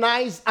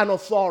recognize an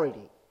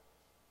authority.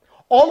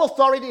 All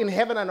authority in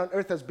heaven and on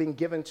earth has been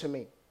given to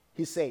me,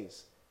 he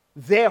says.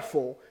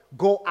 Therefore,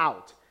 go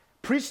out.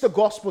 Preach the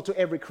gospel to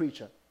every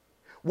creature.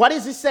 What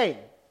is he saying?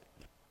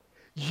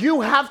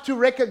 You have to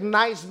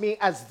recognize me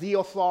as the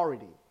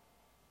authority.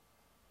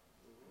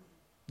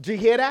 Do you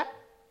hear that?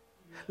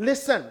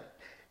 Listen,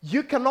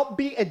 you cannot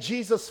be a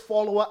Jesus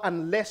follower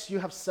unless you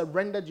have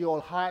surrendered your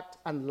heart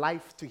and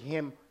life to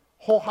him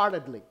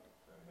wholeheartedly.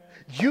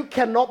 You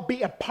cannot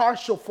be a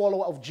partial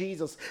follower of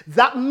Jesus.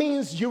 That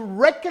means you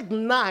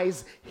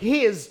recognize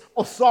his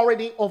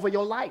authority over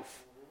your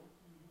life.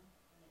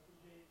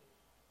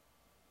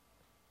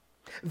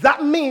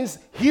 That means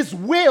his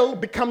will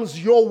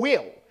becomes your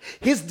will.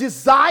 His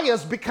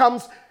desires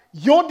becomes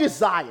your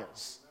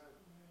desires.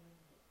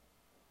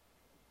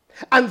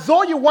 And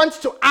though you want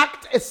to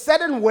act a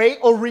certain way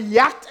or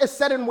react a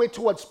certain way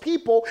towards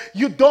people,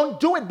 you don't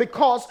do it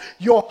because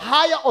your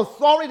higher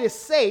authority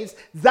says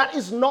that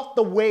is not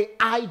the way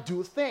I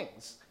do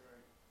things.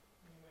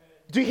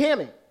 Do you hear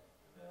me?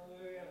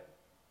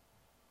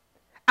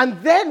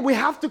 And then we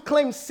have to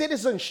claim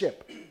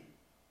citizenship.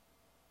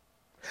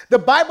 The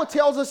Bible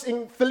tells us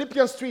in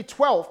Philippians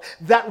 3:12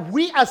 that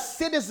we are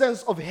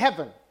citizens of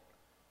heaven.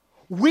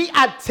 We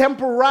are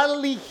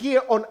temporarily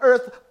here on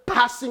earth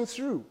passing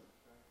through.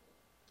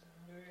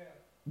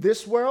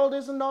 This world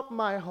is not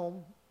my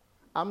home.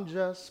 I'm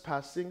just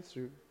passing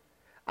through.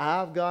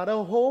 I've got a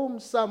home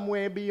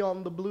somewhere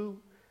beyond the blue.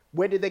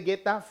 Where did they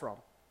get that from?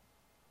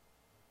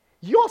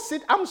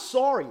 I'm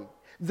sorry.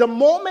 The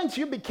moment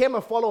you became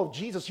a follower of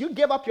Jesus, you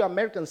gave up your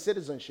American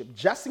citizenship,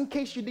 just in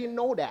case you didn't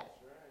know that.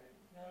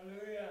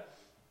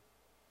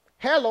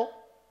 Hello.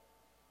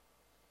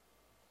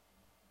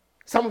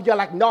 Some of you are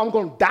like, no, I'm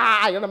going to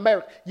die in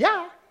America.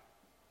 Yeah.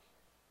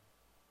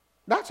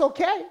 That's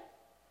okay.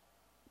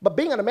 But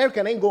being an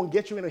American ain't going to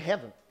get you into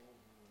heaven.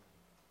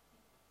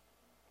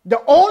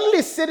 The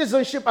only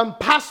citizenship and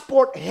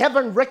passport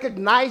heaven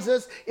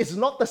recognizes is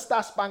not the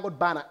Star-Spangled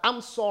Banner.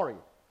 I'm sorry.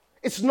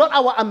 It's not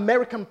our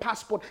American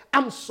passport.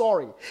 I'm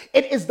sorry.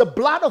 It is the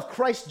blood of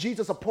Christ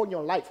Jesus upon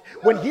your life.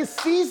 When he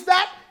sees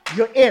that,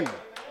 you're in.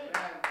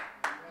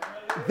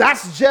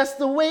 That's just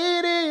the way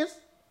it is.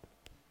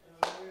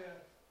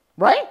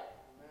 Right?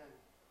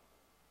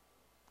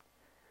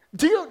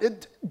 Do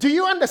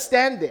you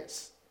understand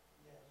this?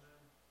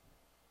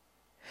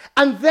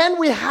 And then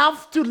we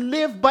have to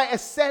live by a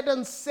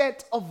certain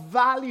set of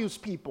values,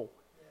 people.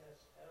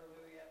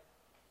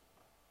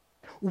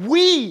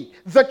 We,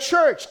 the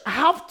church,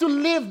 have to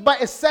live by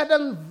a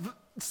certain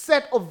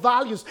set of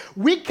values.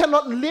 We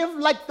cannot live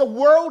like the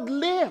world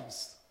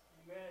lives.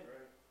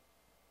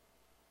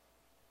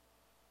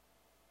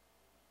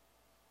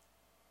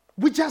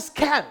 We just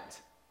can't.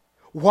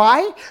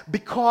 Why?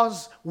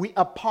 Because we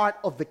are part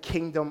of the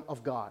kingdom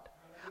of God.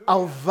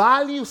 Our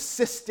value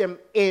system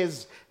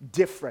is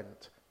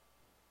different.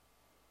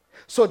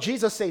 So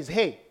Jesus says,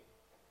 hey,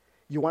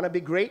 you want to be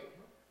great?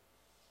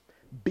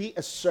 Be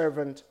a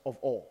servant of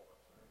all.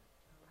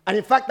 And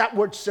in fact, that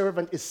word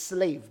servant is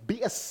slave.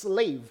 Be a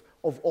slave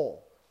of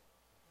all.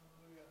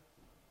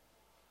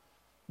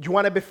 You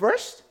want to be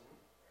first?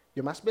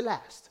 You must be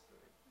last.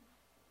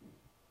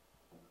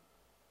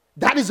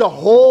 That is a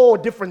whole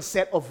different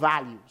set of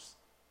values.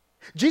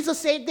 Jesus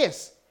said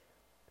this.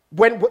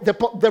 When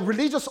the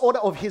religious order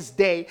of his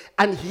day,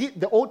 and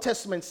the Old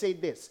Testament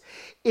said this: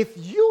 if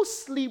you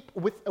sleep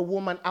with a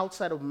woman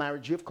outside of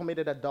marriage, you've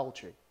committed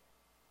adultery.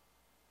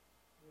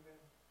 Amen.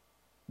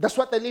 That's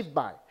what they live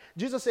by.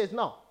 Jesus says,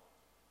 no.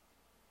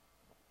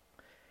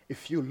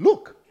 If you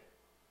look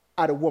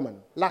at a woman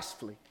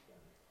lustfully,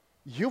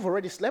 you've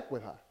already slept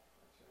with her.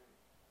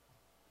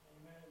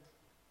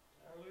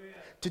 Amen.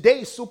 Today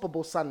is Super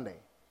Bowl Sunday.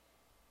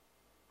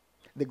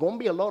 There are going to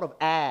be a lot of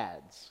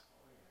ads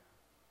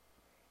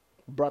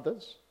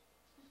brothers.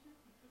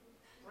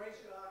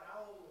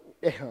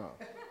 Yeah.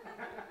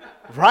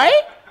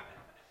 Right?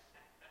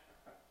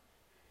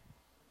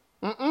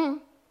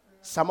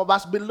 Some of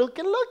us be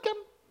looking.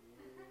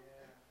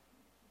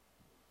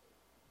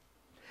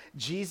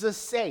 Jesus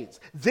says,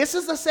 this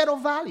is the set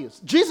of values.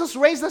 Jesus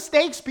raised the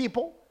stakes,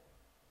 people.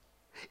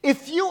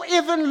 If you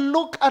even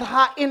look at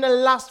her in a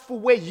lustful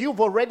way, you've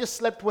already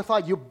slept with her.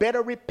 You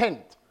better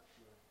repent.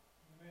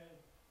 Amen.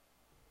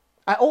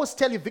 I always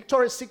tell you,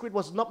 Victoria's Secret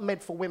was not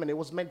made for women. It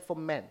was meant for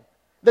men.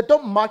 They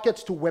don't market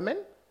to women.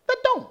 They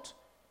don't.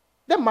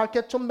 They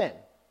market to men.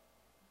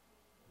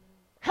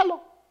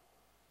 Hello.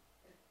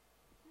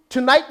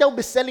 Tonight they'll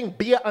be selling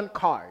beer and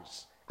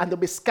cars. And there'll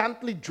be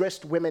scantily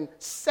dressed women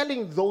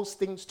selling those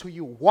things to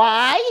you.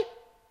 Why?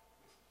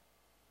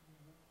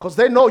 Because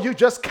they know you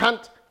just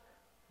can't.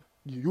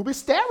 You'll be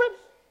staring.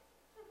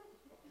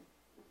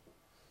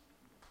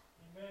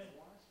 Amen.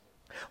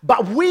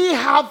 But we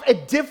have a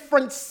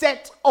different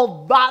set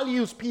of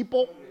values,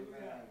 people.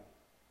 Amen.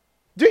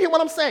 Do you hear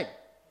what I'm saying?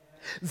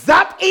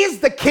 That is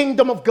the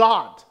kingdom of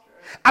God.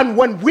 And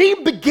when we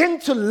begin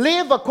to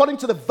live according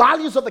to the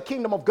values of the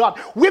kingdom of God,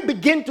 we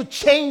begin to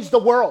change the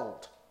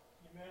world.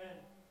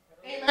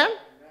 Amen? Amen?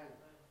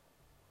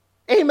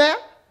 Amen?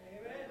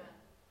 Amen.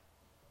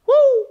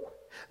 Woo!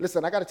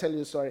 Listen, I got to tell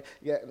you a story.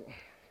 Yeah,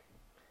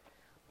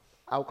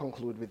 I'll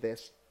conclude with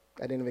this.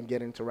 I didn't even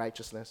get into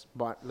righteousness,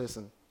 but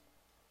listen,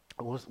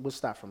 we'll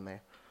start from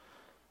there.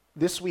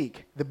 This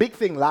week, the big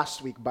thing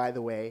last week, by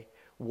the way,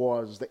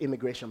 was the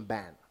immigration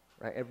ban.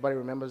 Right? Everybody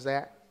remembers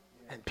that?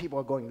 And people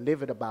are going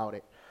livid about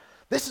it.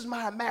 This is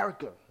my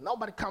America.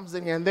 Nobody comes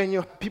in here. And then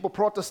you people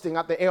protesting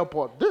at the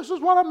airport. This is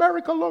what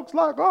America looks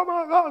like. Oh,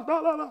 my gosh.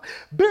 Blah, blah, blah.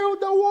 Build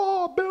the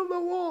wall. Build the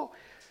wall.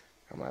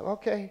 I'm like,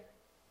 okay,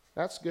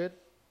 that's good.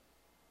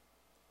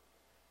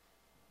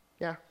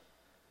 Yeah.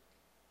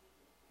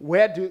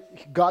 Where do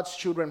God's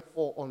children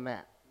fall on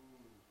that?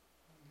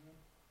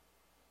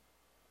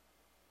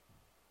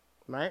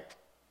 Right?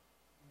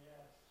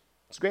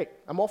 It's great.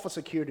 I'm all for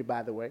security,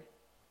 by the way.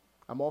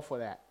 I'm all for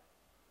that.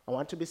 I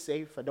want to be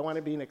safe. I don't want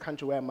to be in a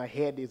country where my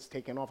head is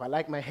taken off. I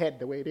like my head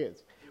the way it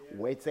is,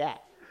 where it's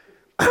at.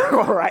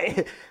 All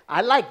right?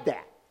 I like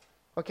that.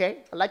 Okay?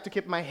 I like to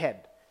keep my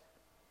head.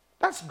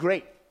 That's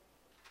great.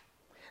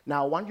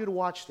 Now, I want you to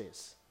watch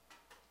this.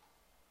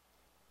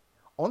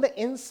 On the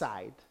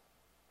inside,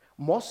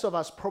 most of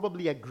us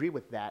probably agree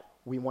with that.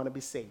 We want to be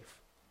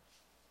safe.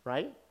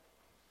 Right?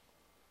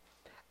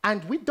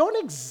 And we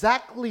don't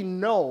exactly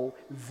know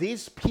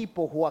these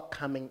people who are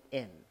coming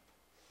in.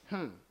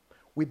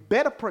 We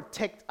better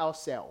protect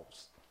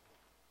ourselves.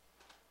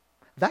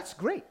 That's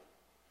great.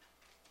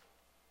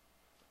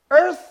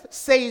 Earth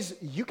says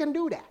you can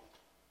do that.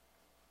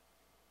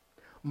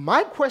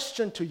 My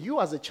question to you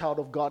as a child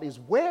of God is,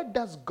 where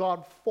does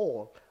God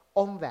fall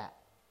on that?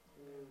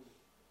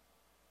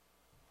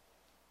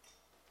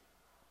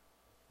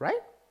 Right?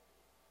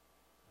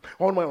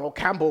 Oh, well,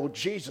 Campbell,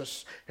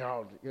 Jesus,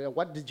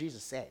 what did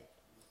Jesus say?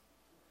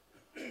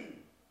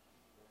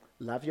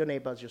 Love your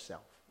neighbor as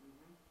yourself.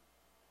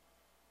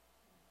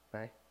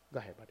 Right? Go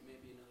ahead, buddy.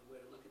 Maybe another way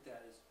to look at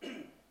that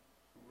is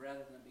rather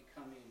than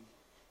becoming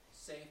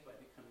safe by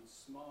becoming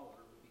smaller,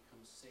 we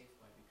become safe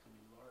by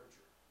becoming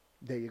larger.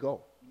 There you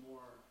go. More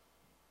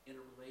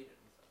interrelated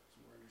with others,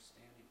 more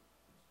understanding.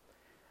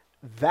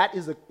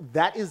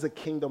 That is a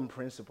kingdom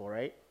principle,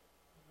 right? Right?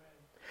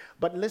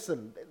 But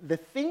listen, the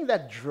thing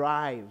that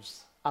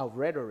drives our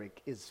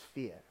rhetoric is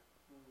fear.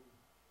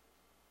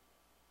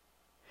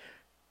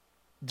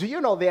 Do you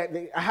know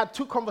I had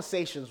 2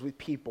 conversations with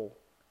people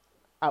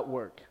at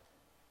work.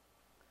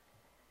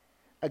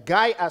 A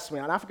guy asked me,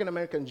 an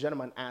African-American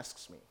gentleman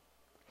asks me,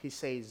 he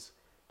says,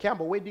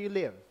 Campbell, where do you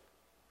live?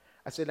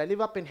 I said, I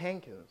live up in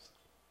Hankins.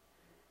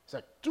 He's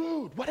like,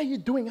 dude, what are you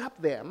doing up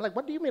there? I'm like,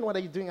 what do you mean, what are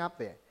you doing up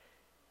there?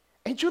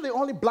 Ain't you the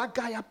only black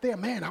guy up there?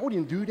 Man, I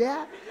wouldn't do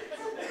that.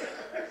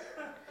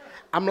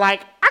 I'm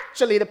like,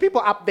 actually, the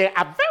people up there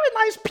are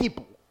very nice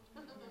people.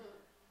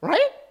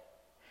 Right?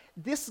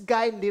 This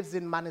guy lives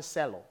in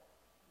Monticello.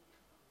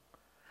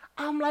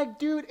 I'm like,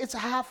 dude, it's a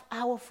half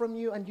hour from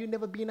you and you've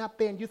never been up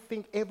there and you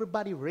think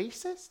everybody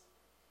racist?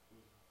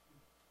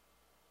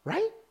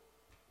 Right?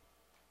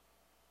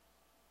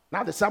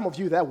 Now, there's some of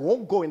you that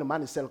won't go into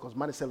Monticello because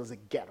Monticello is a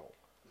ghetto.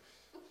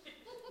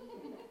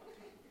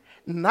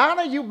 None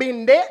of you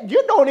been there.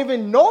 You don't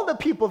even know the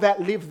people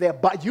that live there,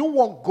 but you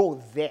won't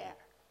go there.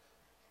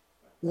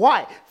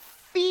 Why?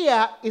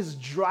 Fear is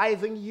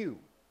driving you.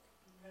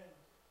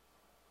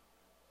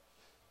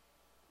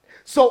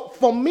 So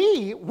for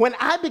me, when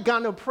I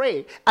began to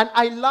pray, and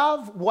I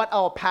love what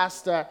our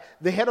pastor,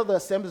 the head of the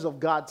Assemblies of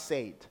God,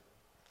 said.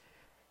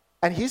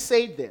 And he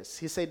said this.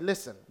 He said,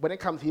 listen, when it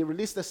comes, he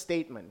released a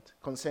statement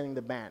concerning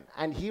the ban.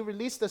 And he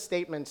released a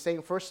statement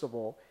saying, first of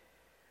all,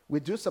 we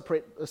do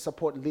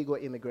support legal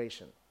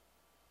immigration.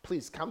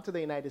 Please come to the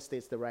United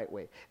States the right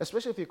way.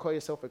 Especially if you call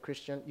yourself a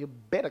Christian, you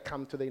better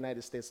come to the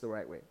United States the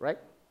right way, right?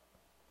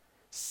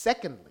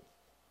 Secondly,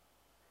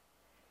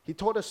 he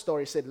told a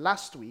story. He said,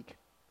 last week,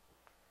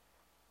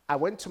 I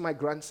went to my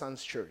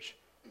grandson's church.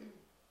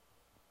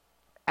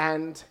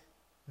 And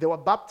they were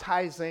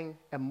baptizing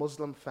a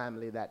Muslim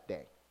family that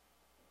day.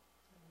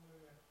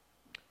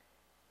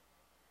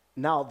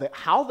 Now,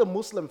 how the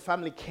Muslim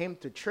family came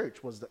to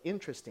church was the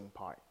interesting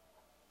part.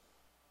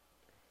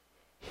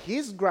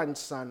 His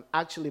grandson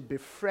actually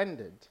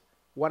befriended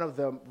one of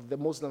the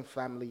Muslim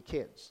family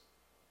kids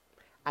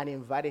and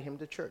invited him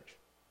to church.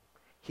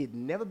 He'd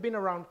never been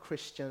around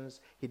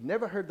Christians. He'd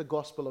never heard the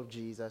gospel of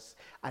Jesus,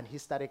 and he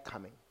started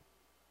coming.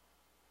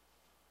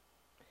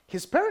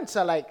 His parents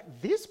are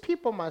like, these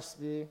people must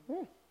be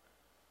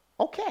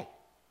okay.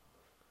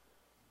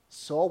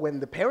 So when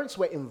the parents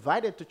were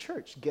invited to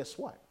church, guess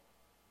what?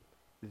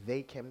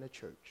 They came to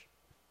church.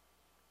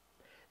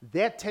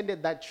 They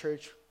attended that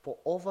church for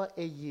over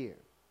a year.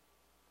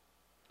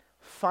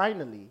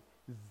 Finally,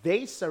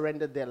 they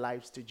surrendered their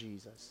lives to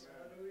Jesus.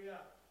 Hallelujah.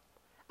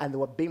 And they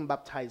were being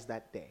baptized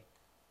that day.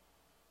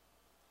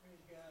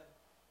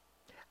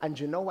 And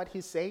you know what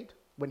he said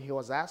when he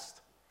was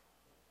asked?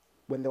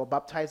 When they were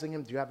baptizing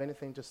him, do you have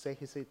anything to say?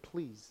 He said,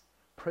 please,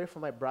 pray for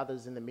my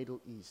brothers in the Middle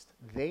East.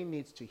 They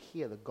need to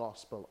hear the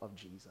gospel of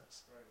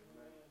Jesus. Right.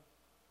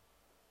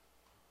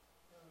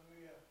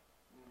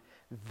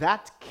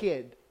 That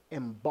kid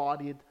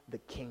embodied the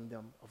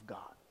kingdom of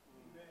God.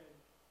 Amen.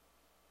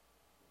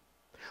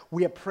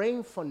 We are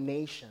praying for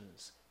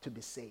nations to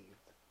be saved.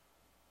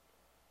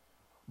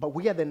 But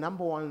we are the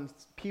number one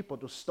people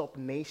to stop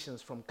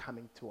nations from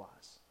coming to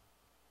us.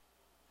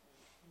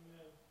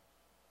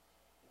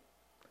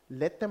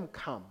 Let them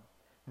come.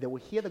 They will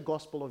hear the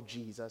gospel of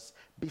Jesus,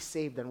 be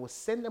saved, and we'll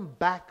send them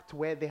back to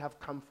where they have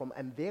come from.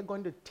 And they're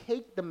going to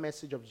take the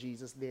message of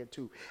Jesus there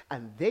too.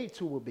 And they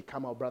too will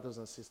become our brothers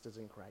and sisters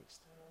in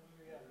Christ.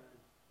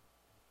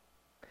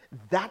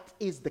 That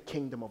is the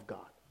kingdom of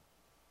God.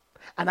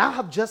 And I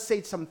have just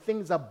said some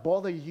things that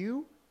bother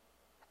you.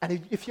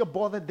 And if you're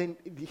bothered, then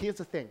here's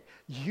the thing.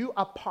 You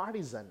are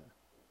partisan,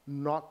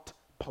 not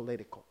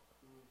political.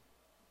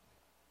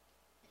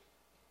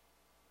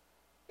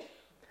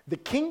 The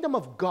kingdom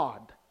of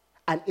God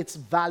and its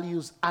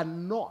values are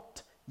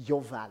not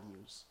your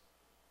values.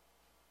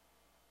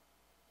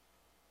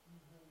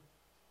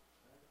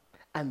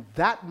 And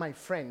that, my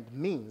friend,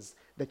 means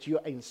that you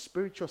are in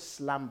spiritual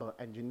slumber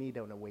and you need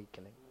an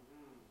awakening.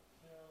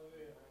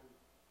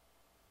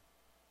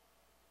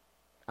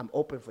 I'm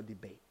open for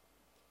debate.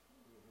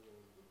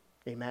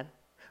 Amen?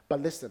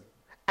 But listen.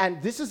 And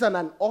this is an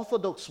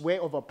unorthodox way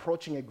of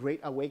approaching a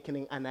great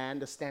awakening, and I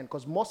understand.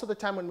 Because most of the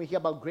time when we hear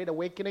about great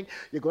awakening,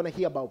 you're going to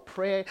hear about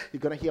prayer, you're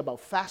going to hear about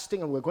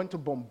fasting, and we're going to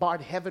bombard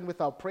heaven with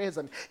our prayers,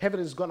 and heaven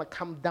is going to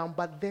come down.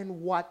 But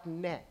then what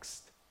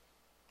next?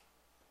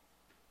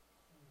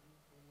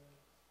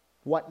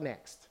 What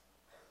next?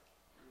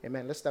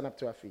 Amen. Let's stand up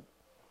to our feet.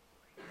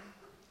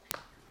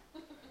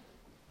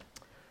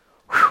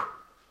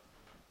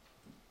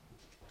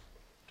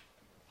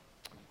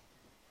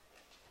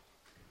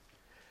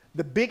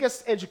 The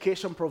biggest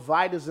education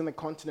providers in the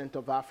continent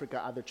of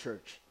Africa are the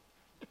church.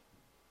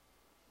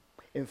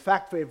 In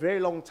fact, for a very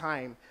long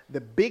time,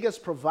 the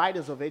biggest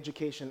providers of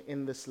education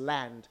in this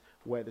land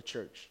were the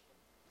church.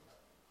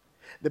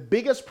 The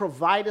biggest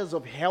providers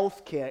of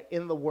health care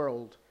in the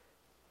world,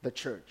 the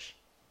church.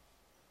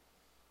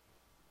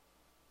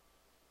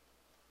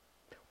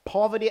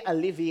 Poverty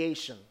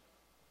alleviation,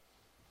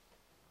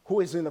 who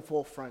is in the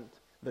forefront?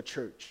 The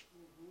church.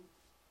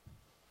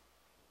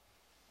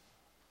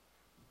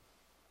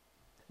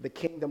 The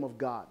kingdom of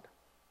God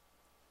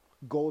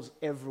goes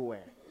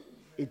everywhere.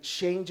 It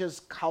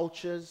changes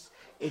cultures.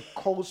 It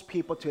calls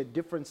people to a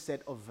different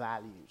set of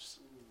values.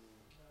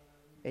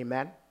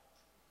 Amen?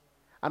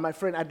 And my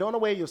friend, I don't know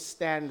where you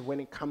stand when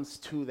it comes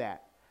to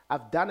that.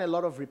 I've done a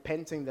lot of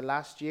repenting the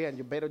last year, and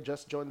you better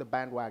just join the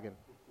bandwagon.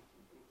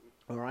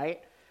 All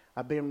right?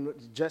 I've been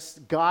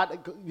just,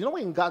 God, you know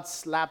when God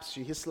slaps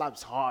you, he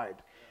slaps hard.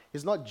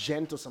 He's not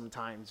gentle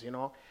sometimes, you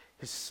know.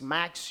 He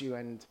smacks you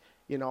and,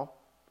 you know,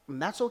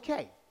 and that's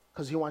okay.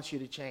 Because he wants you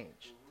to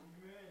change.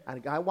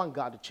 Amen. And I want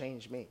God to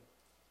change me.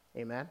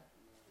 Amen?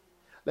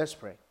 Let's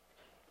pray.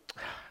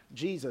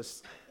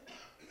 Jesus,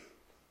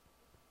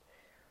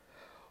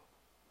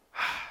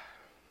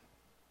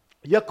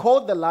 you're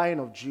called the Lion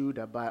of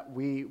Judah, but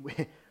we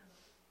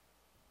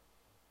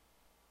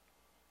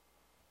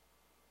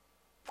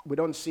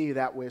don't see you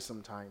that way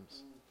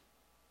sometimes.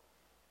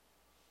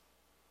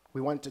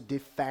 We want to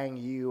defang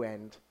you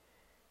and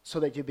so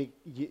that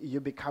you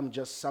become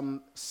just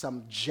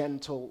some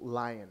gentle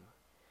lion.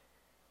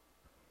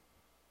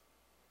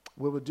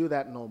 We will do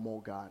that no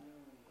more, God.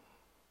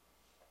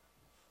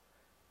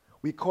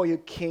 We call you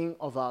King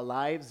of our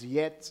lives,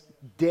 yet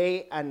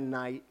day and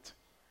night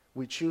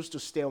we choose to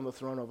stay on the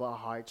throne of our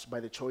hearts by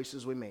the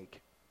choices we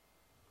make.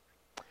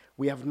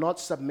 We have not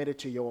submitted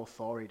to your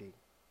authority.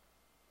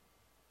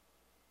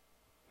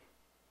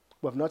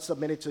 We have not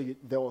submitted to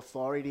the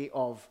authority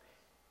of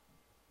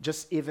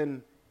just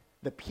even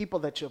the people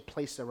that you have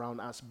placed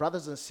around us,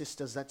 brothers and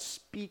sisters that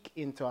speak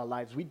into our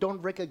lives. We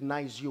don't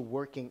recognize you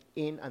working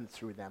in and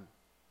through them.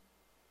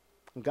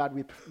 And God,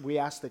 we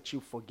ask that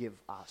you forgive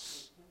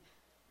us.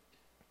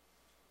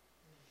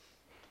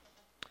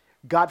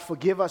 God,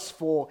 forgive us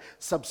for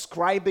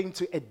subscribing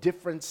to a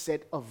different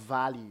set of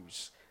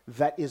values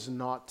that is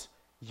not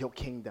your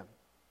kingdom.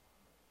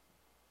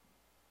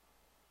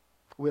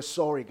 We're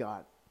sorry,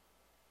 God.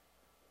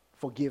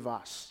 Forgive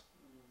us.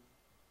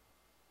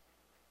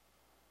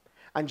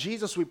 And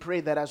Jesus, we pray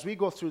that as we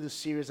go through this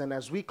series and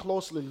as we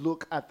closely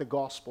look at the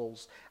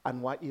Gospels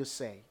and what you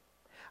say,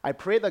 I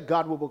pray that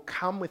God will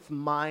come with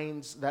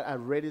minds that are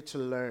ready to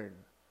learn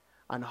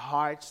and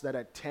hearts that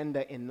are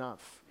tender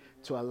enough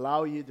to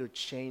allow you to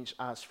change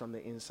us from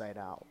the inside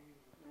out.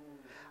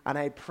 And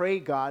I pray,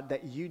 God,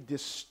 that you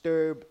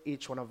disturb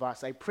each one of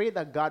us. I pray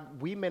that,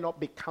 God, we may not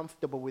be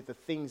comfortable with the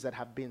things that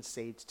have been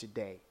said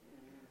today.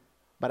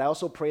 But I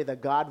also pray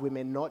that, God, we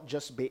may not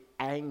just be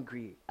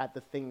angry at the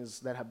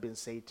things that have been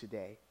said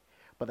today,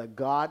 but that,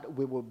 God,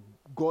 we will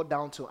go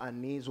down to our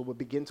knees, we will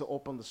begin to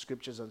open the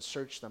scriptures and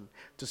search them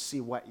to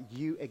see what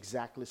you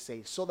exactly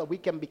say, so that we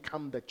can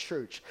become the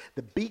church,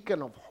 the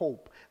beacon of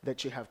hope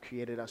that you have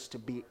created us to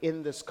be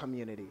in this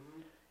community.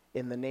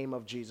 In the name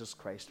of Jesus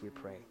Christ, we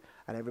pray.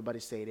 And everybody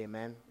say it,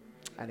 amen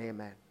and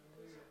amen.